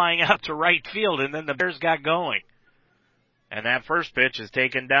by flying out to right field, and then the Bears got going. And that first pitch is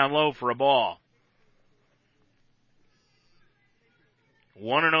taken down low for a ball.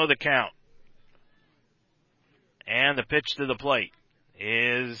 1-0 the count. And the pitch to the plate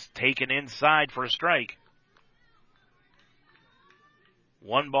is taken inside for a strike.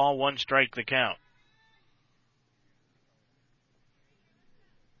 1 ball, 1 strike the count.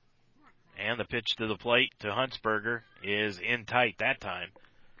 And the pitch to the plate to Huntsberger is in tight that time.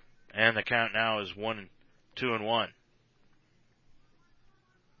 And the count now is 2-1.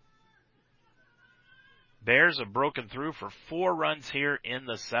 Bears have broken through for 4 runs here in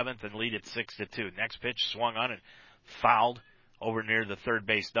the 7th and lead at 6-2. Next pitch swung on and fouled over near the third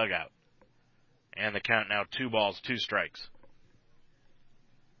base dugout. And the count now 2 balls, 2 strikes.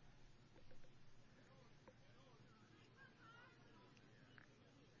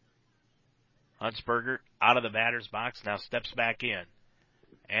 Huntsberger out of the batter's box, now steps back in.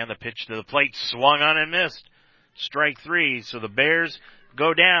 And the pitch to the plate swung on and missed. Strike 3, so the Bears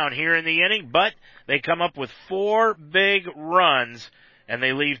go down here in the inning, but they come up with 4 big runs, and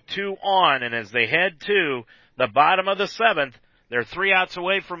they leave 2 on, and as they head to the bottom of the 7th, they're 3 outs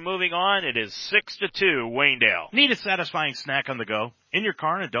away from moving on. It is 6-2 Waynedale. Need a satisfying snack on the go? In your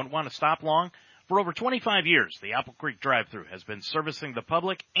car and don't want to stop long? For over 25 years, the Apple Creek Drive-Thru has been servicing the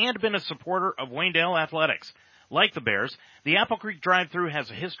public and been a supporter of Waynedale athletics. Like the Bears, the Apple Creek Drive-Thru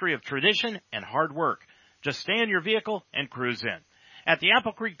has a history of tradition and hard work. Just stay in your vehicle and cruise in. At the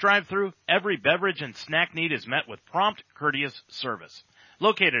Apple Creek Drive-Thru, every beverage and snack need is met with prompt, courteous service.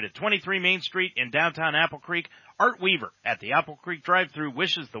 Located at 23 Main Street in downtown Apple Creek, Art Weaver at the Apple Creek Drive-Thru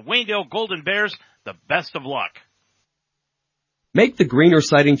wishes the Waynedale Golden Bears the best of luck. Make the greener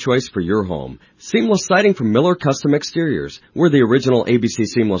siding choice for your home. Seamless siding from Miller Custom Exteriors. We're the original ABC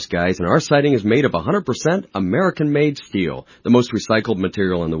Seamless guys, and our siding is made of 100% American-made steel, the most recycled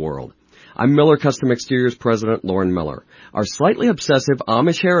material in the world. I'm Miller Custom Exteriors President Lauren Miller. Our slightly obsessive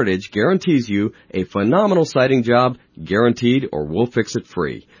Amish heritage guarantees you a phenomenal siding job, guaranteed, or we'll fix it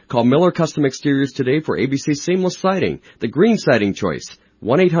free. Call Miller Custom Exteriors today for ABC Seamless Siding, the green siding choice.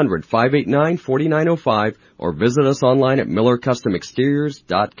 1-800-589-4905 or visit us online at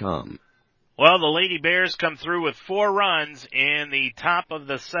MillerCustomExteriors.com. Well, the Lady Bears come through with 4 runs in the top of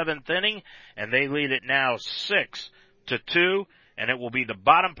the 7th inning, and they lead it now 6-2, and it will be the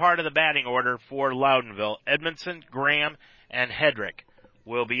bottom part of the batting order for Loudonville. Edmondson, Graham, and Hedrick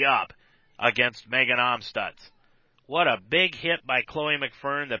will be up against Megan Amstutz. What a big hit by Chloe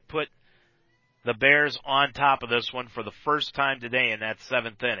McFern that put the Bears on top of this one for the first time today in that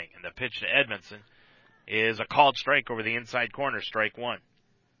 7th inning. And the pitch to Edmondson is a called strike over the inside corner, strike 1.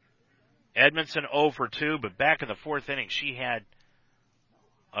 Edmondson 0 for 2, but back in the 4th inning, she had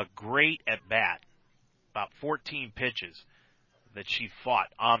a great at-bat, about 14 pitches that she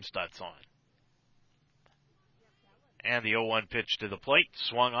fought Amstutz on. And the 0-1 pitch to the plate,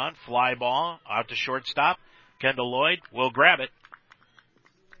 swung on, fly ball, out to shortstop. Kendall Lloyd will grab it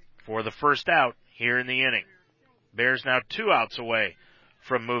for the first out here in the inning. Bears now 2 outs away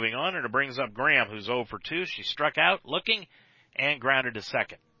from moving on, and it brings up Graham, who's 0 for 2. She struck out, looking, and grounded to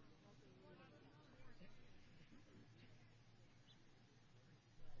second.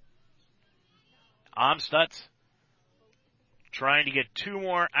 Amstutz trying to get 2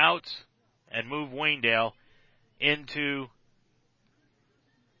 more outs and move Waynedale into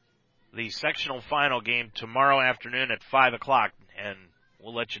the sectional final game tomorrow afternoon at 5 o'clock, and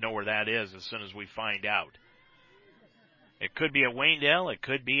we'll let you know where that is as soon as we find out. It could be at Waynedale. It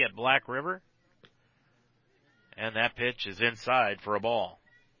could be at Black River. And that pitch is inside for a ball.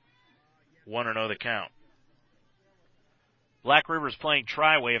 1-0 the count. Black River's playing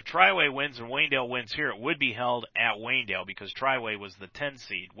Triway. If Triway wins and Waynedale wins here, it would be held at Waynedale because Triway was the 10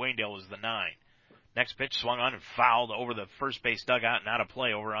 seed. Waynedale was the 9. Next pitch swung on and fouled over the first base dugout and out of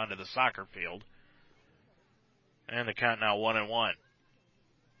play over onto the soccer field. And the count now 1-1.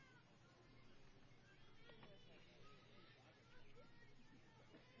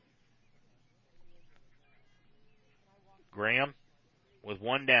 Graham with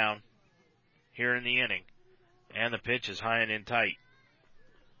 1 down here in the inning. And the pitch is high and in tight.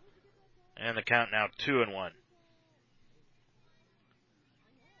 And the count now 2-1.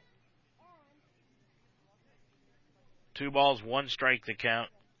 2 balls, 1 strike the count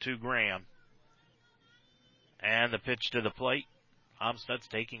to Graham. And the pitch to the plate. Amstutz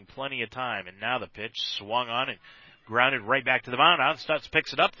taking plenty of time. And now the pitch swung on and grounded right back to the mound. Amstutz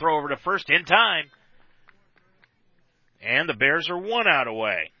picks it up, throw over to first in time. And the Bears are 1 out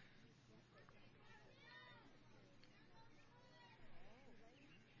away.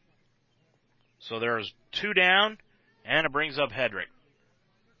 So there's 2 down, and it brings up Hedrick.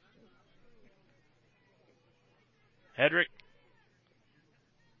 Hedrick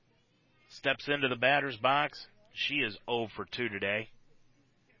steps into the batter's box. She is 0 for 2 today.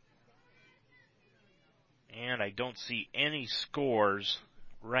 And I don't see any scores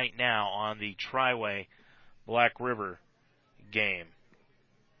right now on the Triway Black River game.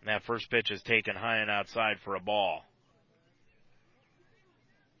 And that first pitch is taken high and outside for a ball.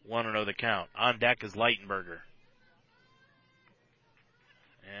 1-0 the count. On deck is Leitenberger.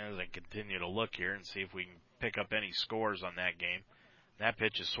 As I continue to look here and see if we can pick up any scores on that game. That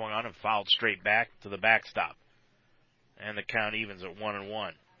pitch is swung on and fouled straight back to the backstop. And the count evens at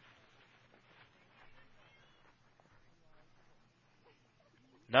 1-1.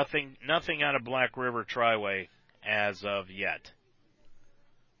 Nothing out of Black River Triway as of yet.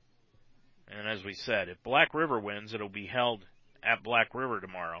 And as we said, if Black River wins, it'll be held at Black River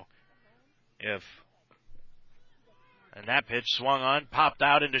tomorrow. And that pitch swung on, popped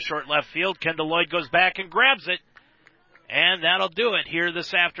out into short left field. Kendall Lloyd goes back and grabs it. And that'll do it here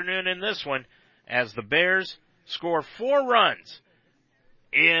this afternoon in this one as the Bears score 4 runs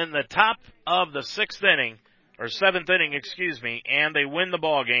in the top of the 7th inning, and they win the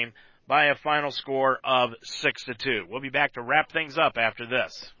ball game by a final score of 6-2. We'll be back to wrap things up after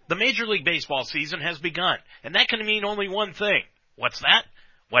this. The Major League Baseball season has begun, and that can mean only one thing. What's that?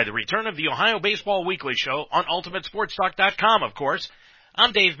 Why, the return of the Ohio Baseball Weekly Show on UltimateSportsTalk.com, of course.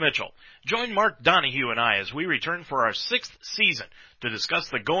 I'm Dave Mitchell. Join Mark Donahue and I as we return for our 6th season to discuss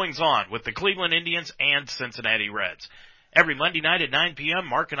the goings-on with the Cleveland Indians and Cincinnati Reds. Every Monday night at 9 p.m.,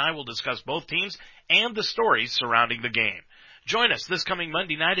 Mark and I will discuss both teams and the stories surrounding the game. Join us this coming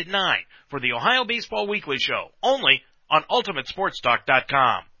Monday night at 9 for the Ohio Baseball Weekly Show, only on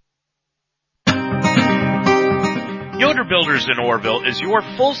UltimateSportsTalk.com. Yoder Builders in Orrville is your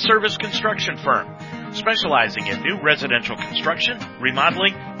full-service construction firm, specializing in new residential construction,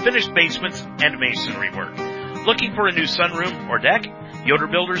 remodeling, finished basements, and masonry work. Looking for a new sunroom or deck? Yoder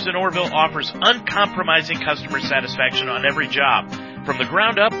Builders in Orrville offers uncompromising customer satisfaction on every job, from the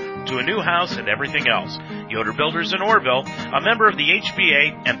ground up to a new house and everything else. Yoder Builders in Orrville, a member of the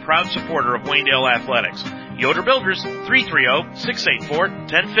HBA and proud supporter of Waynedale Athletics. Yoder Builders,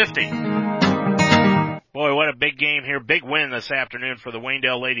 330-684-1050. Boy, what a big game here. Big win this afternoon for the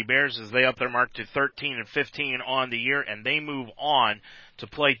Waynedale Lady Bears as they up their mark to 13-15 on the year, and they move on to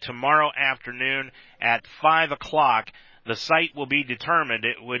play tomorrow afternoon at 5 o'clock. The site will be determined.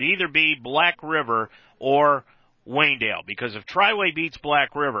 It would either be Black River or Waynedale, because if Triway beats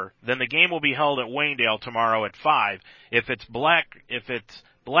Black River, then the game will be held at Waynedale tomorrow at 5. If it's Black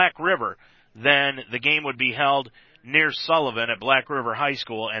River, then the game would be held near Sullivan at Black River High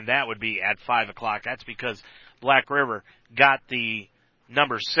School, and that would be at 5 o'clock. That's because Black River got the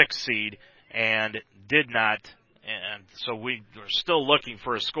number 6 seed and did not, and so we're still looking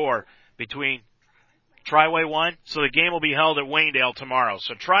for a score between Triway won, so the game will be held at Waynedale tomorrow.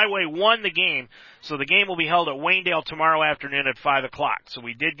 So Triway won the game, so the game will be held at Waynedale tomorrow afternoon at 5 o'clock. So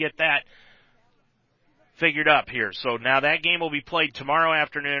we did get that figured up here. So now that game will be played tomorrow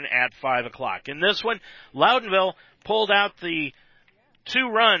afternoon at 5 o'clock. In this one, Loudonville pulled out the 2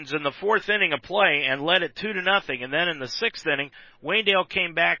 runs in the 4th inning of play and led it 2-0. And then in the 6th inning, Waynedale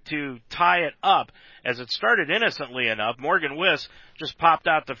came back to tie it up. As it started innocently enough, Morgan Wiss just popped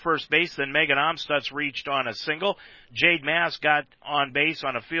out to first base. Then Megan Amstutz reached on a single. Jade Mass got on base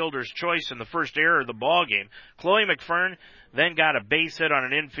on a fielder's choice in the first error of the ball game. Chloe McFern then got a base hit on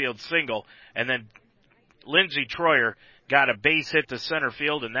an infield single. And then Lindsey Troyer got a base hit to center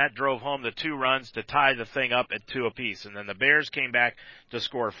field, and that drove home the 2 runs to tie the thing up at 2 apiece. And then the Bears came back to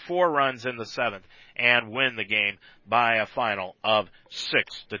score 4 runs in the 7th and win the game by a final of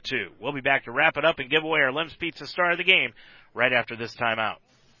 6-2. We'll be back to wrap it up and give away our Lem's Pizza Star of the Game right after this timeout.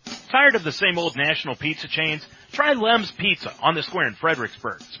 Tired of the same old national pizza chains? Try Lem's Pizza on the Square in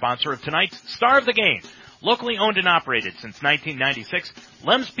Fredericksburg, sponsor of tonight's Star of the Game. Locally owned and operated since 1996,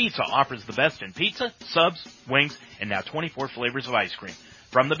 Lem's Pizza offers the best in pizza, subs, wings, and now 24 flavors of ice cream.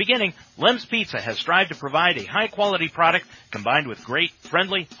 From the beginning, Lem's Pizza has strived to provide a high-quality product combined with great,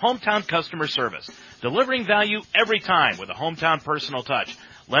 friendly, hometown customer service, delivering value every time with a hometown personal touch.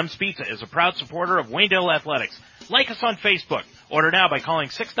 Lem's Pizza is a proud supporter of Waynedale Athletics. Like us on Facebook. Order now by calling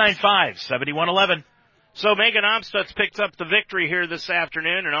 695-7111. So Megan Amstutz picks up the victory here this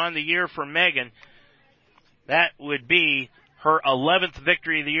afternoon, and on the year for Megan, that would be her 11th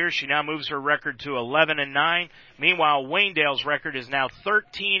victory of the year. She now moves her record to 11-9. Meanwhile, Waynedale's record is now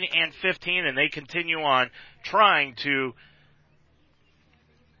 13-15, and they continue on trying to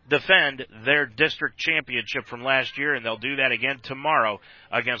defend their district championship from last year, and they'll do that again tomorrow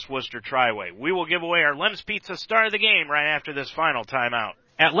against Worcester Triway. We will give away our Lem's Pizza Star of the Game right after this final timeout.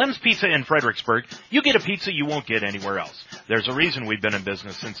 At Lem's Pizza in Fredericksburg, you get a pizza you won't get anywhere else. There's a reason we've been in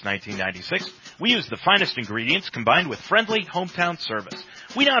business since 1996. We use the finest ingredients combined with friendly hometown service.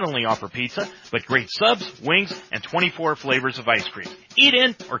 We not only offer pizza, but great subs, wings, and 24 flavors of ice cream. Eat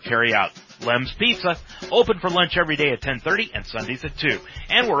in or carry out. Lem's Pizza, open for lunch every day at 10:30 and Sundays at 2.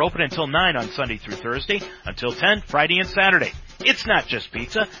 And we're open until 9 on Sunday through Thursday, until 10 Friday and Saturday. It's not just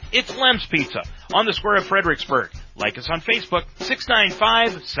pizza, it's Lem's Pizza on the Square of Fredericksburg. Like us on Facebook,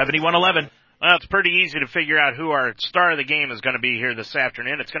 695-7111. Well, it's pretty easy to figure out who our star of the game is going to be here this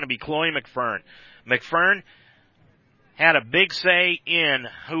afternoon. It's going to be Chloe McFern. McFern had a big say in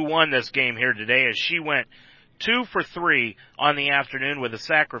who won this game here today as she went 2 for 3 on the afternoon with a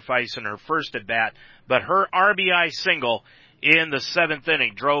sacrifice in her first at bat, but her RBI single in the 7th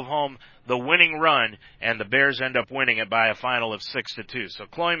inning drove home the winning run, and the Bears end up winning it by a final of 6-2. So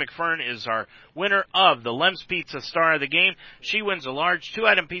Chloe McFern is our winner of the Lem's Pizza Star of the Game. She wins a large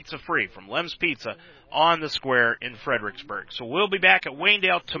 2-item pizza free from Lem's Pizza on the Square in Fredericksburg. So we'll be back at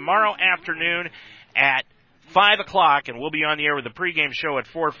Waynedale tomorrow afternoon at 5 o'clock, and we'll be on the air with the pregame show at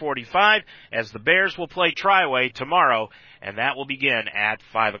 4:45 as the Bears will play Tri-Way tomorrow, and that will begin at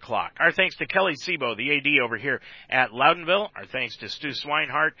 5 o'clock. Our thanks to Kelly Sebo, the AD over here at Loudonville. Our thanks to Stu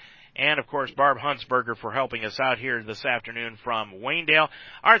Swinehart and, of course, Barb Huntsberger for helping us out here this afternoon from Waynedale.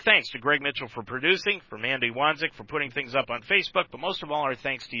 Our thanks to Greg Mitchell for producing, for Mandy Wanzik for putting things up on Facebook, but most of all, our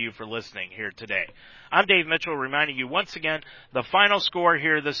thanks to you for listening here today. I'm Dave Mitchell, reminding you once again the final score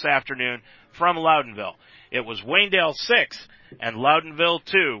here this afternoon from Loudonville. It was Waynedale 6 and Loudonville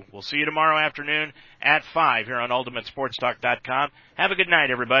 2. We'll see you tomorrow afternoon at 5 here on UltimateSportsTalk.com. Have a good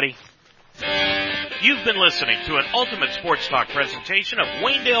night, everybody. You've been listening to an Ultimate Sports Talk presentation of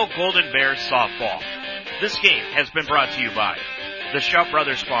Waynedale Golden Bears softball. This game has been brought to you by the Shout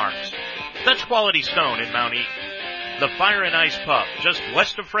Brothers Farms, Dutch Quality Stone in Mount Eaton, the Fire and Ice Pub just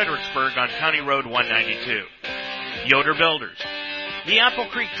west of Fredericksburg on County Road 192, Yoder Builders, the Apple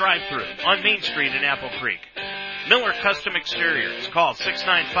Creek Drive-Thru on Main Street in Apple Creek, Miller Custom Exteriors, call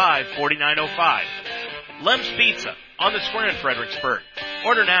 695-4905, Lem's Pizza on the square in Fredericksburg.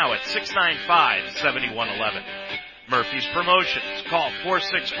 Order now at 695-7111. Murphy's Promotions. Call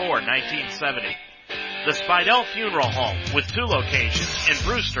 464-1970. The Spidell Funeral Home with 2 locations in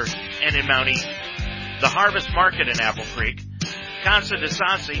Brewster and in Mount Eaton. The Harvest Market in Apple Creek. Casa de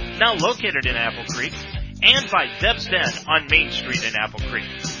Sassi, now located in Apple Creek. And by Deb's Den on Main Street in Apple Creek.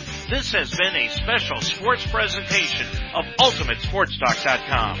 This has been a special sports presentation of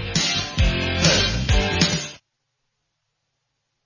UltimateSportsTalk.com.